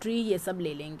 family history, ये सब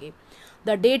ले लेंगे। The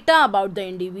data about the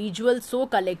individual so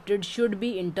collected should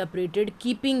be interpreted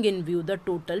keeping in view the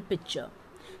total picture,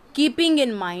 keeping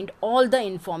in mind all the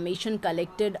information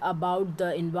collected about the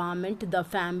environment, the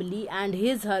family and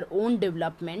his her own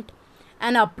development.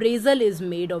 An appraisal is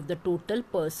made of the total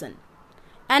person.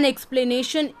 An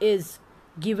explanation is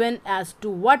given as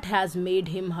to what has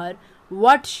made him her,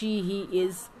 what she he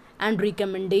is, and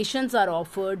recommendations are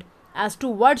offered as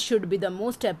to what should be the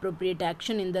most appropriate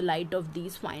action in the light of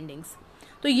these findings।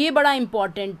 तो ये बड़ा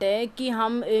important है कि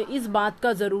हम इस बात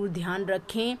का ज़रूर ध्यान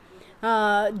रखें,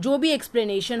 जो भी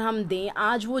एक्सप्लेनेशन हम दें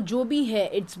आज वो जो भी है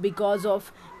it's because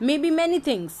of may be many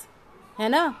things, है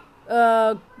ना।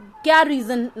 क्या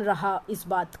रीज़न रहा इस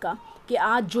बात का कि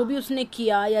आज जो भी उसने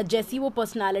किया या जैसी वो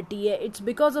पर्सनालिटी है, it's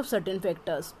because of certain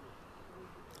factors,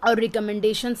 और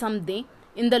रिकमेंडेशंस हम दें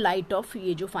इन द लाइट ऑफ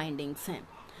ये जो फाइंडिंग्स हैं।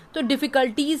 तो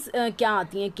डिफ़िकल्टीज़ क्या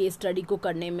आती हैं केस स्टडी को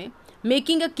करने में।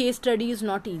 Making a case study is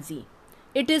not easy,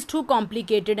 it is too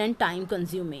complicated and time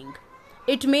consuming.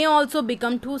 It may also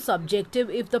become too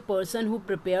subjective if the person who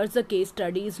prepares the case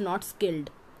study is not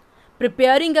skilled.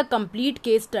 Preparing a complete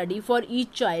case study for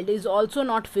each child is also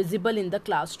not feasible in the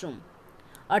classroom.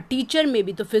 A teacher में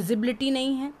भी तो feasibility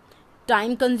नहीं है,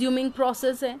 time consuming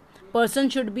process है,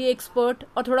 person should be expert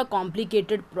और थोड़ा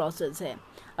complicated process है।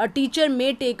 A teacher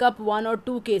may take up 1 or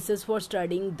 2 cases for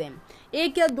studying them.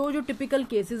 एक या दो जो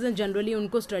typical cases हैं generally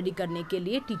उनको study करने के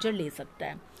लिए teacher ले सकता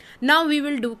है। Now we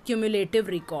will do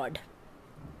cumulative record.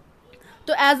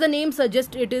 तो as the name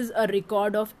suggest it is a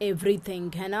record of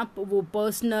everything, है ना। वो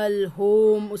पर्सनल,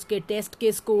 होम, उसके टेस्ट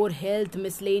के स्कोर, हेल्थ,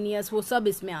 मिसलेनियस, वो सब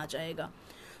इसमें आ जाएगा।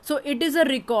 So it is a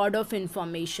record of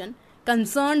information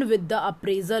concerned with the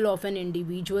appraisal of an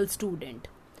individual student.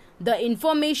 The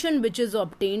information which is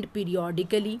obtained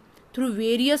periodically through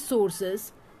various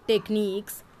sources,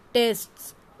 techniques,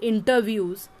 tests,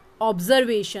 interviews,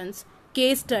 observations,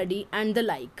 case study and the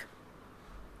like.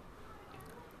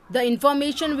 The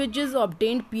information which is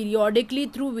obtained periodically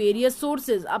through various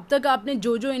sources, अब तक आपने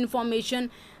जो जो information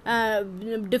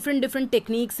different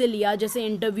technique से लिया, जैसे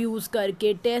interviews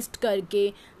करके, test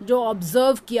करके, जो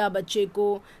ऑब्जर्व किया बच्चे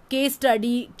को, केस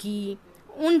स्टडी की,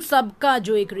 उन सब का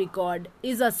जो एक record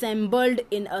is assembled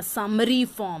in a summary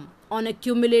form on a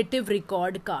cumulative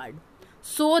record card.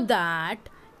 so that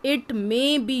it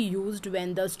may be used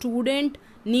when the student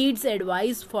needs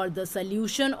advice for the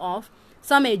solution of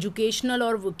some educational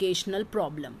or vocational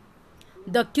problem.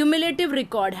 The cumulative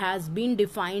record has been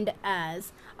defined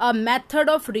as a method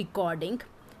of recording.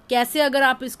 कैसे अगर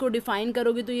आप इसको define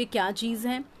करोगे तो ये क्या चीज़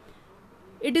है?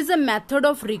 It is a method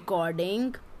of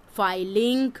recording,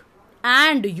 filing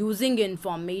and using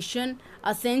information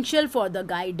essential for the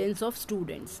guidance of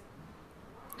students.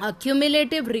 A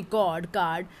cumulative record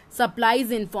card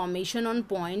supplies information on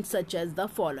points such as the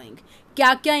following.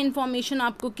 क्या क्या information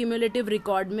आपको cumulative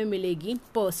record में मिलेगी?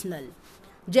 Personal,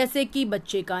 जैसे कि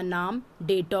बच्चे का नाम,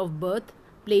 date of birth,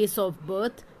 place of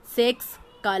birth, sex,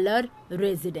 color,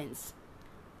 residence.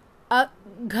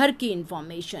 घर की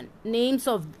information, names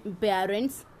of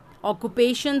parents,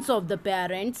 occupations of the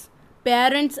parents,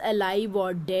 parents alive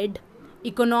और dead,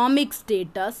 economic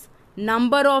status,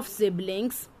 number of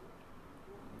siblings,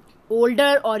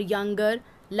 older और younger,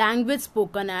 language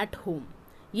spoken at home,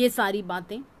 ये सारी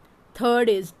बातें. Third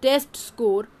is test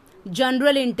score,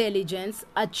 general intelligence,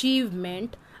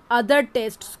 achievement, other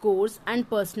test scores and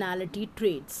personality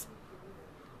traits.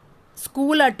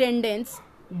 School attendance,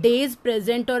 days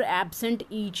present or absent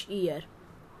each year.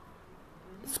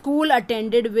 School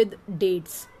attended with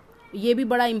dates, ये भी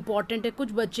बड़ा important है.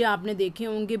 कुछ बच्चे आपने देखे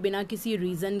होंगे बिना किसी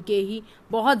रीज़न के ही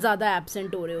बहुत ज़्यादा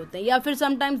एबसेंट हो रहे होते हैं, या फिर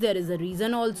sometimes there is a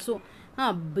reason also.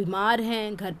 हाँ, बीमार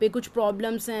हैं, घर पे कुछ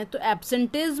प्रॉब्लम्स हैं, तो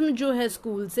एब्सेंटिज्म जो है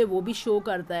स्कूल से वो भी शो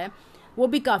करता है, वो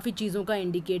भी काफ़ी चीज़ों का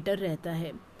इंडिकेटर रहता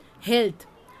है. Health,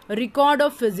 record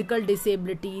of physical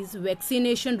disabilities,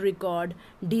 vaccination record,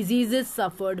 diseases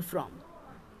suffered from.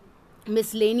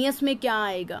 Miscellaneous में क्या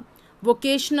आएगा?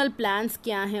 वोकेशनल प्लान्स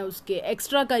क्या हैं उसके,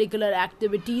 एक्स्ट्रा करिकुलर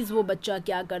एक्टिविटीज़ वो बच्चा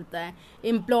क्या करता है,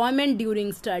 एम्प्लॉयमेंट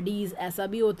ड्यूरिंग स्टडीज़, ऐसा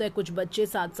भी होता है कुछ बच्चे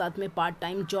साथ साथ में पार्ट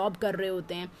टाइम जॉब कर रहे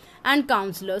होते हैं, एंड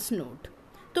काउंसलर्स नोट.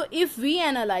 तो if we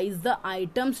analyse the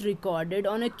items recorded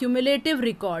on A cumulative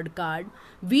record card,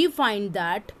 we find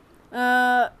that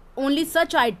only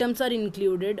such items are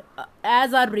included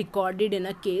as are recorded in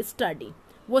a case study.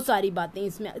 वो सारी बातें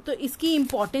इसमें. तो इसकी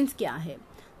इम्पोर्टेंस क्या है?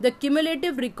 The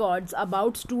cumulative records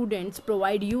about students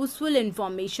provide useful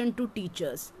information to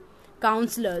teachers,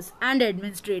 counselors, and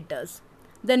administrators.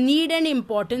 The need and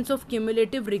importance of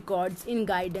cumulative records in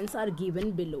guidance are given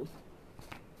below.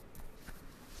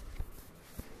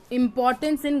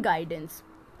 Importance in guidance.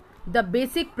 The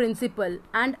basic principle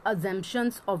and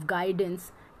assumptions of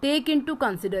guidance take into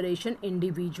consideration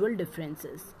individual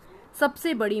differences.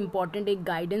 सबसे बड़ी important एक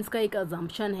guidance का एक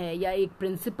assumption है या एक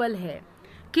principle है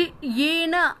कि ये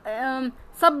ना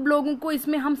सब लोगों को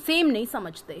इसमें हम सेम नहीं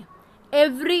समझते.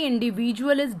 एवरी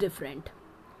इंडिविजुअल इज़ डिफरेंट,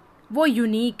 वो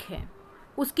यूनिक है,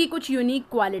 उसकी कुछ यूनिक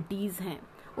क्वालिटीज़ हैं,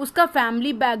 उसका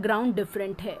फैमिली बैकग्राउंड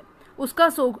डिफरेंट है, उसका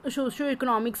सोशो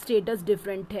इकोनॉमिक स्टेटस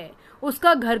डिफरेंट है,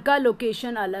 उसका घर का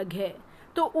लोकेशन अलग है.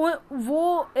 तो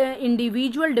वो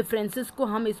इंडिविजुअल डिफरेंसेस को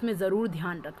हम इसमें ज़रूर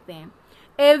ध्यान रखते हैं.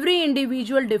 Every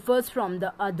individual differs from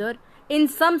the other in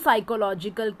some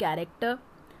psychological character,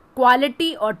 quality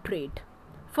or trait.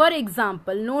 For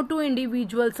example, no two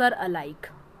individuals are alike.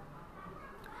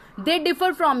 They differ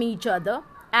from each other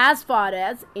as far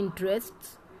as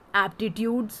interests,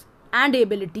 aptitudes, and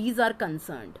abilities are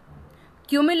concerned.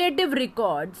 Cumulative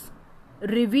records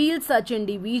reveal such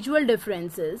individual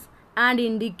differences and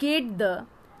indicate the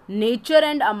nature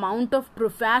and amount of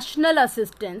professional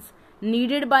assistance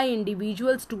needed by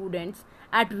individual students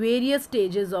at various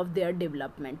stages of their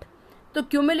development. तो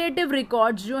cumulative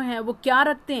records जो हैं वो क्या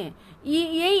रखते हैं?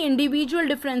 ये individual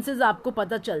differences आपको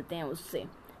पता चलते हैं उससे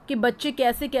कि बच्चे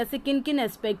कैसे कैसे किन किन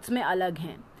एस्पेक्ट्स में अलग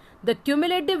हैं. The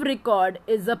cumulative record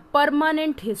is a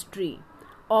permanent history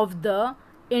of the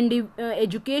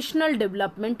educational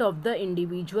development of the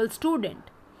individual student.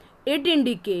 It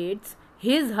indicates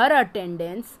his her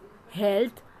attendance,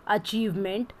 health,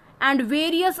 achievement and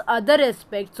various other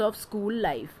aspects of school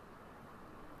life.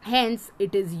 Hence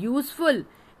it is useful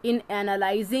in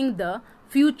analyzing the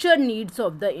future needs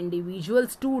of the individual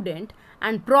student,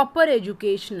 and proper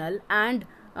educational and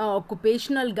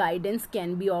occupational guidance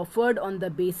can be offered on the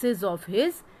basis of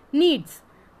his needs.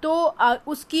 तो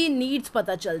उसकी needs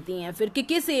पता चलती हैं फिर कि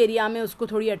किस area में उसको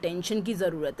थोड़ी अटेंशन की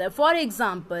ज़रूरत है. For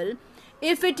example,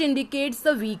 if it indicates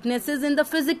the weaknesses in the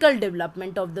physical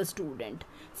development of the student,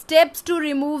 steps to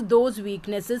remove those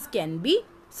weaknesses can be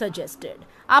suggested.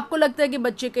 आपको लगता है कि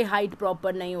बच्चे की हाइट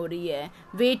प्रॉपर नहीं हो रही है,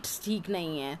 वेट ठीक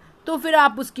नहीं है, तो फिर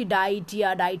आप उसकी डाइट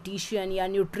या डाइटिशियन या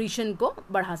न्यूट्रिशन को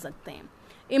बढ़ा सकते हैं.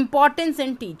 Importance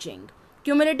in teaching.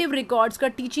 Cumulative records का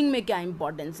टीचिंग में क्या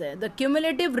इंपॉर्टेंस है? The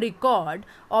cumulative record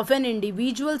of an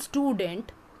individual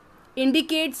student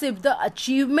indicates if the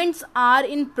achievements are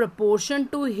in proportion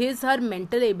to his her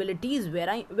mental ability is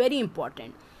very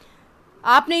important.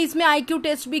 आपने इसमें IQ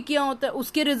टेस्ट भी किया होता है,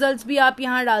 उसके रिजल्ट्स भी आप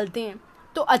यहाँ डालते हैं,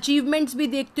 तो अचीवमेंट्स भी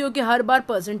देखते हो कि हर बार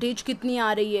परसेंटेज कितनी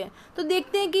आ रही है, तो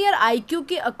देखते हैं कि यार IQ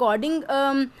के अकॉर्डिंग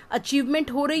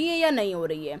अचीवमेंट हो रही है या नहीं हो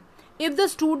रही है. If the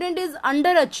student is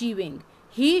under achieving,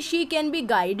 he she can be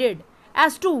guided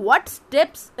as to what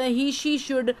steps he she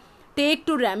should take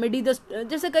to remedy the.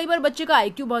 जैसे कई बार बच्चे का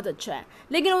IQ बहुत अच्छा है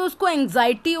लेकिन उसको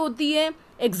एंग्जाइटी होती है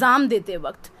एग्जाम देते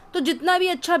वक्त, तो जितना भी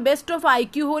अच्छा बेस्ट ऑफ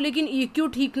IQ हो लेकिन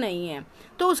EQ ठीक नहीं है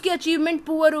तो उसकी अचीवमेंट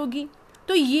पुअर होगी.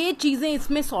 तो ये चीज़ें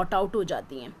इसमें सॉर्ट आउट हो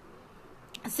जाती हैं.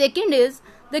 Second is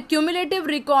the cumulative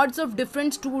records of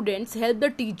different students help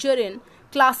the teacher in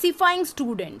classifying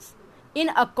students in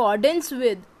accordance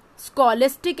with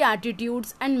scholastic attitudes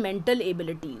and mental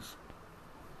abilities.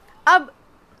 अब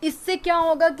इससे क्या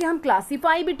होगा कि हम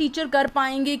क्लासीफाई भी टीचर कर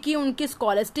पाएंगे कि उनके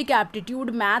स्कॉलिस्टिक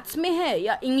एप्टीट्यूड मैथ्स में है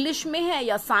या इंग्लिश में है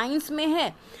या साइंस में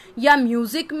है या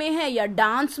म्यूजिक में है या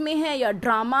डांस में है या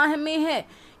ड्रामा में है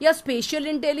या स्पेशल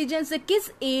इंटेलिजेंस से,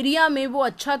 किस एरिया में वो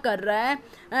अच्छा कर रहा है,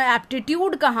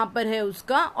 एप्टीट्यूड कहाँ पर है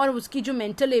उसका, और उसकी जो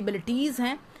मेंटल एबिलिटीज़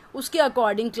हैं उसके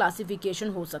अकॉर्डिंग क्लासिफिकेशन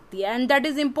हो सकती है. And that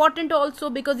is important also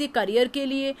because ये करियर के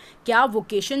लिए क्या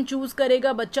वोकेशन चूज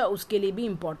करेगा बच्चा उसके लिए भी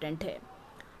इम्पॉर्टेंट है.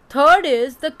 Third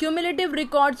is the cumulative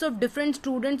records of different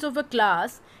students of a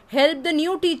class help the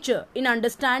new teacher in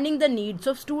understanding the needs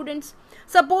of students.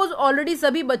 Suppose already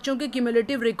सभी बच्चों के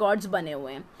क्यूमुलेटिव रिकॉर्ड्स बने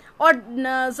हुए हैं और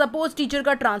सपोज टीचर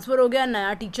का ट्रांसफ़र हो गया,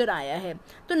 नया टीचर आया है,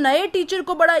 तो नए टीचर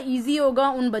को बड़ा इजी होगा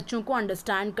उन बच्चों को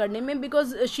अंडरस्टैंड करने में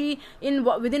because she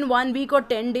within 1 week और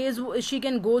 10 days she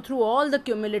can go through all the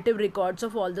cumulative records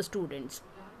of all the students.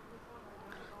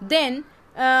 Then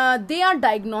they are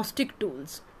diagnostic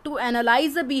tools to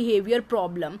analyze a behavior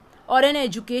problem or an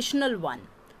educational one.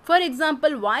 For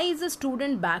example, why is a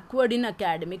student backward in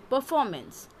academic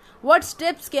performance? What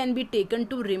steps can be taken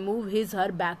to remove his her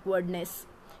backwardness?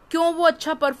 क्यों वो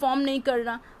अच्छा perform नहीं कर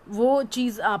रहा, वो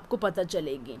चीज़ आपको पता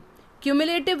चलेगी.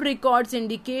 Cumulative records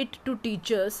indicate to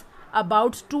teachers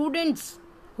about students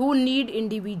who need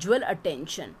individual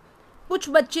attention. कुछ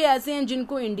बच्चे ऐसे हैं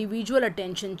जिनको इंडिविजुअल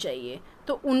अटेंशन चाहिए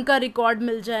तो उनका रिकॉर्ड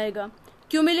मिल जाएगा.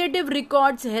 Cumulative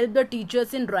records help the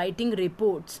teachers in writing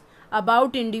reports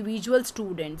about individual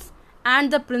students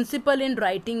and the principal in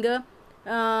writing a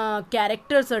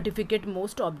character certificate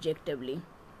most objectively.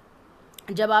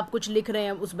 जब आप कुछ लिख रहे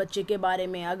हैं उस बच्चे के बारे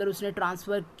में, अगर उसने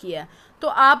ट्रांसफ़र किया तो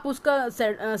आप उसका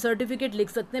सर्टिफिकेट लिख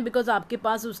सकते हैं बिकॉज आपके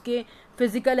पास उसके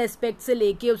फिजिकल एस्पेक्ट से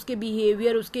लेके उसके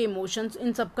बिहेवियर, उसके इमोशंस,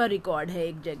 इन सब का रिकॉर्ड है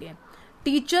एक जगह.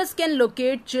 Teachers can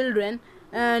locate children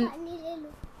and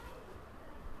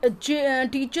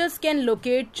teachers can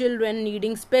locate children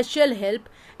needing special help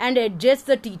and adjust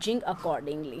the teaching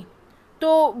accordingly. तो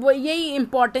वो यही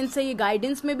इम्पॉर्टेंस है, ये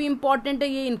गाइडेंस में भी इम्पॉर्टेंट है,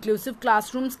 ये इंक्लूसिव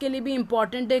क्लासरूम्स के लिए भी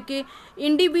इम्पॉर्टेंट है कि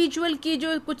इंडिविजुअल की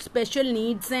जो कुछ स्पेशल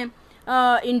नीड्स हैं,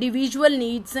 इंडिविजुअल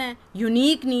नीड्स हैं,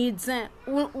 यूनिक नीड्स हैं,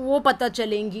 वो पता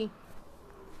चलेंगी.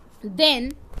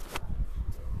 Then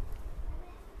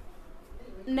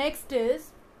next is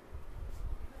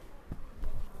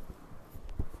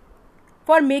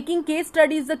for making case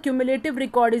studies, the cumulative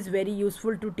record is very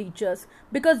useful to teachers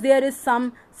because there is some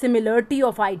similarity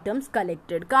of items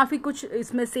collected. काफ़ी कुछ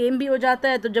इसमें सेम भी हो जाता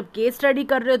है, तो जब केस स्टडी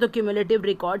कर रहे हो तो क्यूमुलेटिव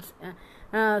रिकॉर्ड्स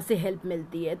से हेल्प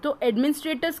मिलती है. तो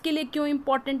एडमिनिस्ट्रेटर्स के लिए क्यों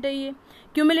इंपॉर्टेंट है ये?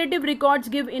 Cumulative records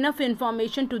give enough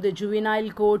information to the juvenile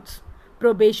courts,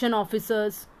 probation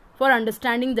officers for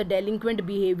understanding the डेलिंक्वेंट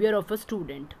behaviour of a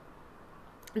student.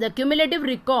 The cumulative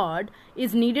record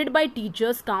is needed by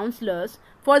teachers, counselors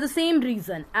for the same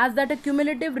reason as that a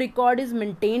cumulative record is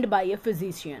maintained by a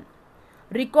physician.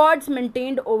 Records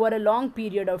maintained over a long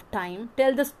period of time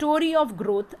tell the story of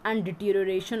growth and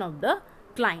deterioration of the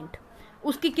client.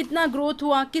 उसकी कितना growth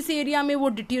हुआ, किस area में वो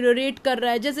deteriorate कर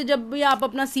रहा है. जैसे जब भी आप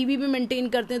अपना CV भी मेंटेन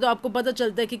करते हैं तो आपको पता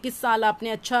चलता है कि किस साल आपने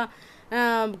अच्छा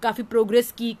काफ़ी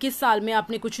प्रोग्रेस की, किस साल में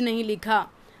आपने कुछ नहीं लिखा.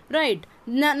 Right.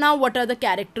 Now what are the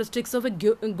characteristics of a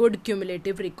good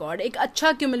cumulative record? एक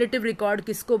अच्छा क्यूमुलेटिव रिकॉर्ड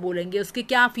किसको बोलेंगे, उसके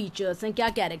क्या फीचर्स हैं, क्या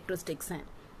कैरेक्टरिस्टिक्स हैं?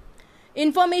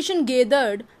 Information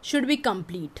gathered should be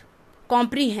complete,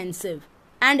 comprehensive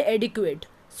and adequate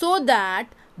so that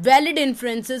valid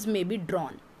inferences may be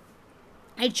drawn.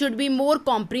 It should be more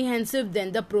comprehensive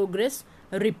than the progress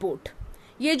report.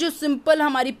 ये जो सिंपल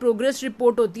हमारी प्रोग्रेस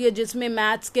रिपोर्ट होती है जिसमें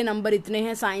मैथ्स के नंबर इतने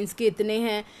हैं, साइंस के इतने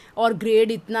हैं और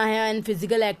ग्रेड इतना है एंड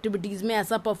फिजिकल एक्टिविटीज़ में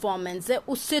ऐसा परफॉर्मेंस है,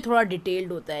 उससे थोड़ा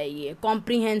डिटेल्ड होता है, ये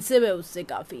कॉम्प्रीहेंसिव है उससे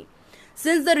काफ़ी.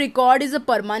 Since the record is a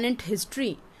permanent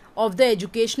history of the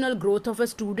educational growth of a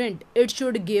student, it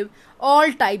should give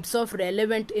all types of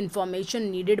relevant information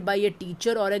needed by a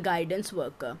teacher or a guidance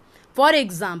worker. For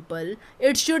example,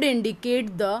 it should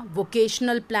indicate the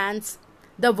vocational plans,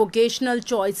 the vocational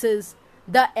choices,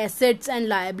 the assets and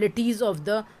liabilities of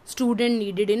the student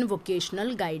needed in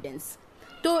vocational guidance.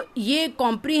 तो ये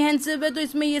comprehensive है, तो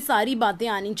इसमें ये सारी बातें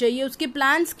आनी चाहिए. उसके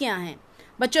प्लान्स क्या हैं,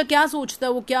 बच्चा क्या सोचता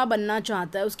है, वो क्या बनना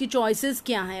चाहता है, उसकी चॉइसेस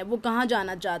क्या हैं, वो कहाँ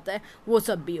जाना चाहता है, वो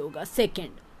सब भी होगा. Second,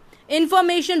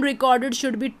 information recorded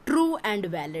should be true and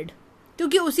valid,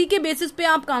 क्योंकि उसी के बेसिस पे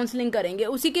आप काउंसलिंग करेंगे,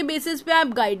 उसी के बेसिस पे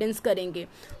आप गाइडेंस करेंगे,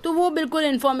 तो वो बिल्कुल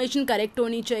इन्फॉर्मेशन करेक्ट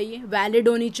होनी चाहिए, वैलिड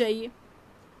होनी चाहिए.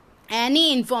 Any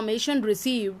information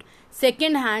received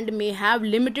second hand may have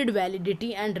limited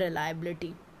validity and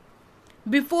reliability.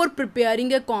 Before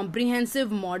preparing a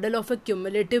comprehensive model of a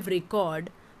cumulative record,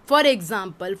 for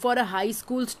example, for a high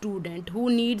school student who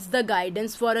needs the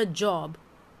guidance for a job,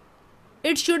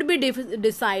 it should be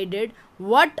decided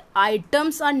what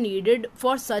items are needed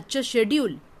for such a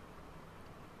schedule.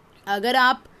 अगर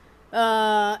आप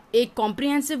एक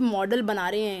comprehensive model बना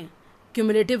रहे हैं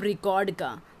cumulative record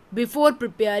का, before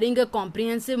preparing a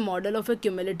comprehensive model of a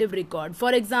cumulative record,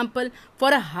 for example,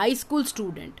 for a high school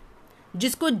student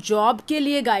जिसको job के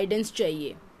लिए गाइडेंस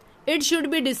चाहिए, it should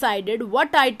be decided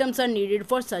what items are needed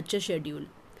for such a schedule.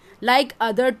 Like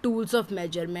other tools of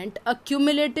measurement, a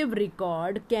cumulative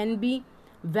record can be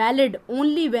valid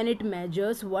only when it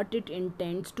measures what it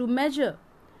intends to measure.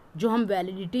 जो हम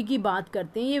validity की बात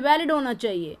करते हैं, ये valid होना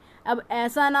चाहिए. अब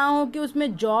ऐसा ना हो कि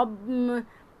उसमें जॉब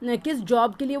किस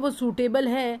जॉब के लिए वो सूटेबल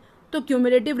है, तो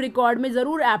क्यूमुलेटिव रिकॉर्ड में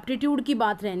ज़रूर एप्टीट्यूड की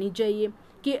बात रहनी चाहिए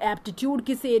कि एप्टीट्यूड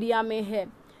किस एरिया में है.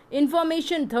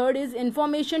 Information, third is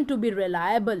information to be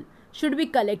reliable should be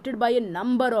collected by a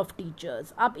number of teachers.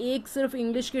 आप एक सिर्फ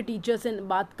इंग्लिश के टीचर से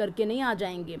बात करके नहीं आ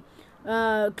जाएंगे,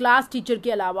 क्लास टीचर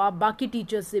के अलावा आप बाकी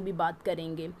टीचर्स से भी बात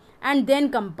करेंगे. And then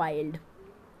compiled.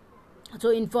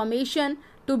 So information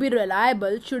to be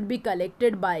reliable should be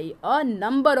collected by a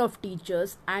number of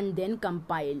teachers and then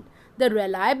compiled. The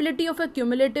reliability of a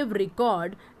cumulative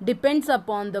record depends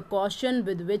upon the caution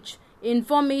with which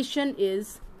information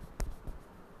is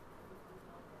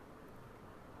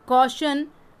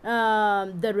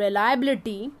the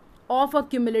reliability of a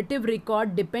cumulative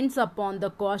record depends upon the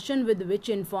caution with which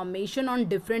information on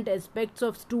different aspects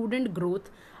of student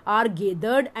growth are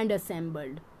gathered and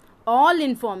assembled. All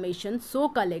information so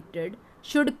collected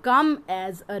should come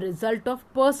as a result of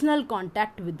personal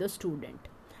contact with the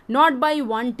student, not by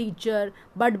one teacher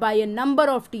but by a number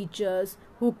of teachers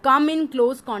who come in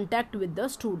close contact with the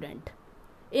student.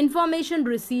 Information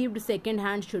received second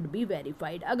hand should be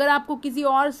verified. अगर आपको किसी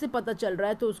और से पता चल रहा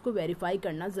है तो उसको वेरीफाई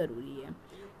करना ज़रूरी है.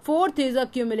 Fourth is a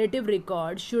cumulative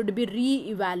record should B री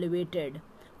evaluated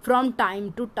from time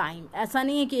to time. ऐसा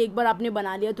नहीं है कि एक बार आपने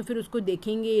बना लिया तो फिर उसको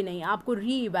देखेंगे ही नहीं, आपको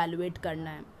री इवेलुएट करना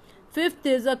है. Fifth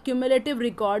is a cumulative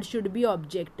record should be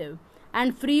objective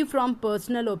and free from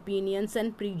personal opinions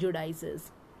and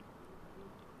prejudices.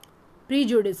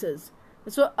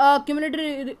 So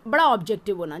cumulative बड़ा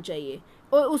ऑब्जेक्टिव होना चाहिए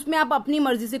और उसमें आप अपनी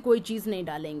मर्जी से कोई चीज़ नहीं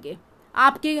डालेंगे.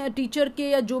 आपके टीचर के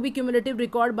या जो भी क्यूमुलेटिव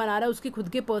रिकॉर्ड बना रहा है उसके खुद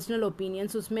के पर्सनल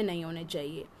ओपिनियंस उसमें नहीं होने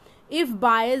चाहिए. If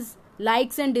bias,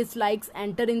 likes and dislikes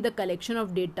enter in the collection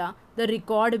of data, the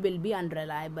record will be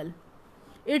unreliable.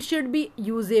 It should be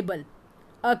usable.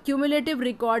 A cumulative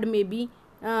record may be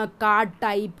card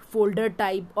type, folder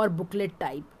type or booklet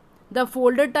type. The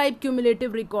folder type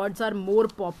cumulative records are more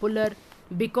popular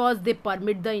because they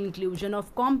permit the inclusion of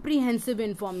comprehensive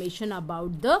information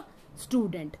about the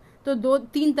student. तो दो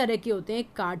तीन तरह के होते हैं,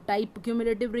 card type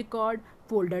cumulative record,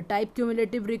 folder type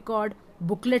cumulative record,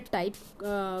 booklet type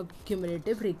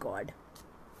cumulative record.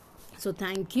 So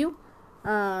thank you.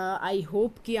 I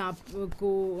hope कि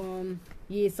आपको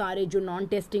ये सारे जो नॉन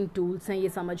टेस्टिंग टूल्स हैं ये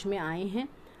समझ में आए हैं.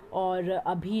 और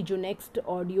अभी जो नेक्स्ट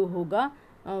ऑडियो होगा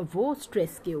वो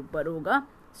स्ट्रेस के ऊपर होगा.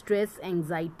 Stress,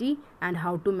 anxiety and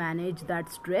how to manage that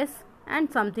stress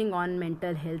and something on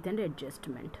mental health and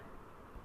adjustment.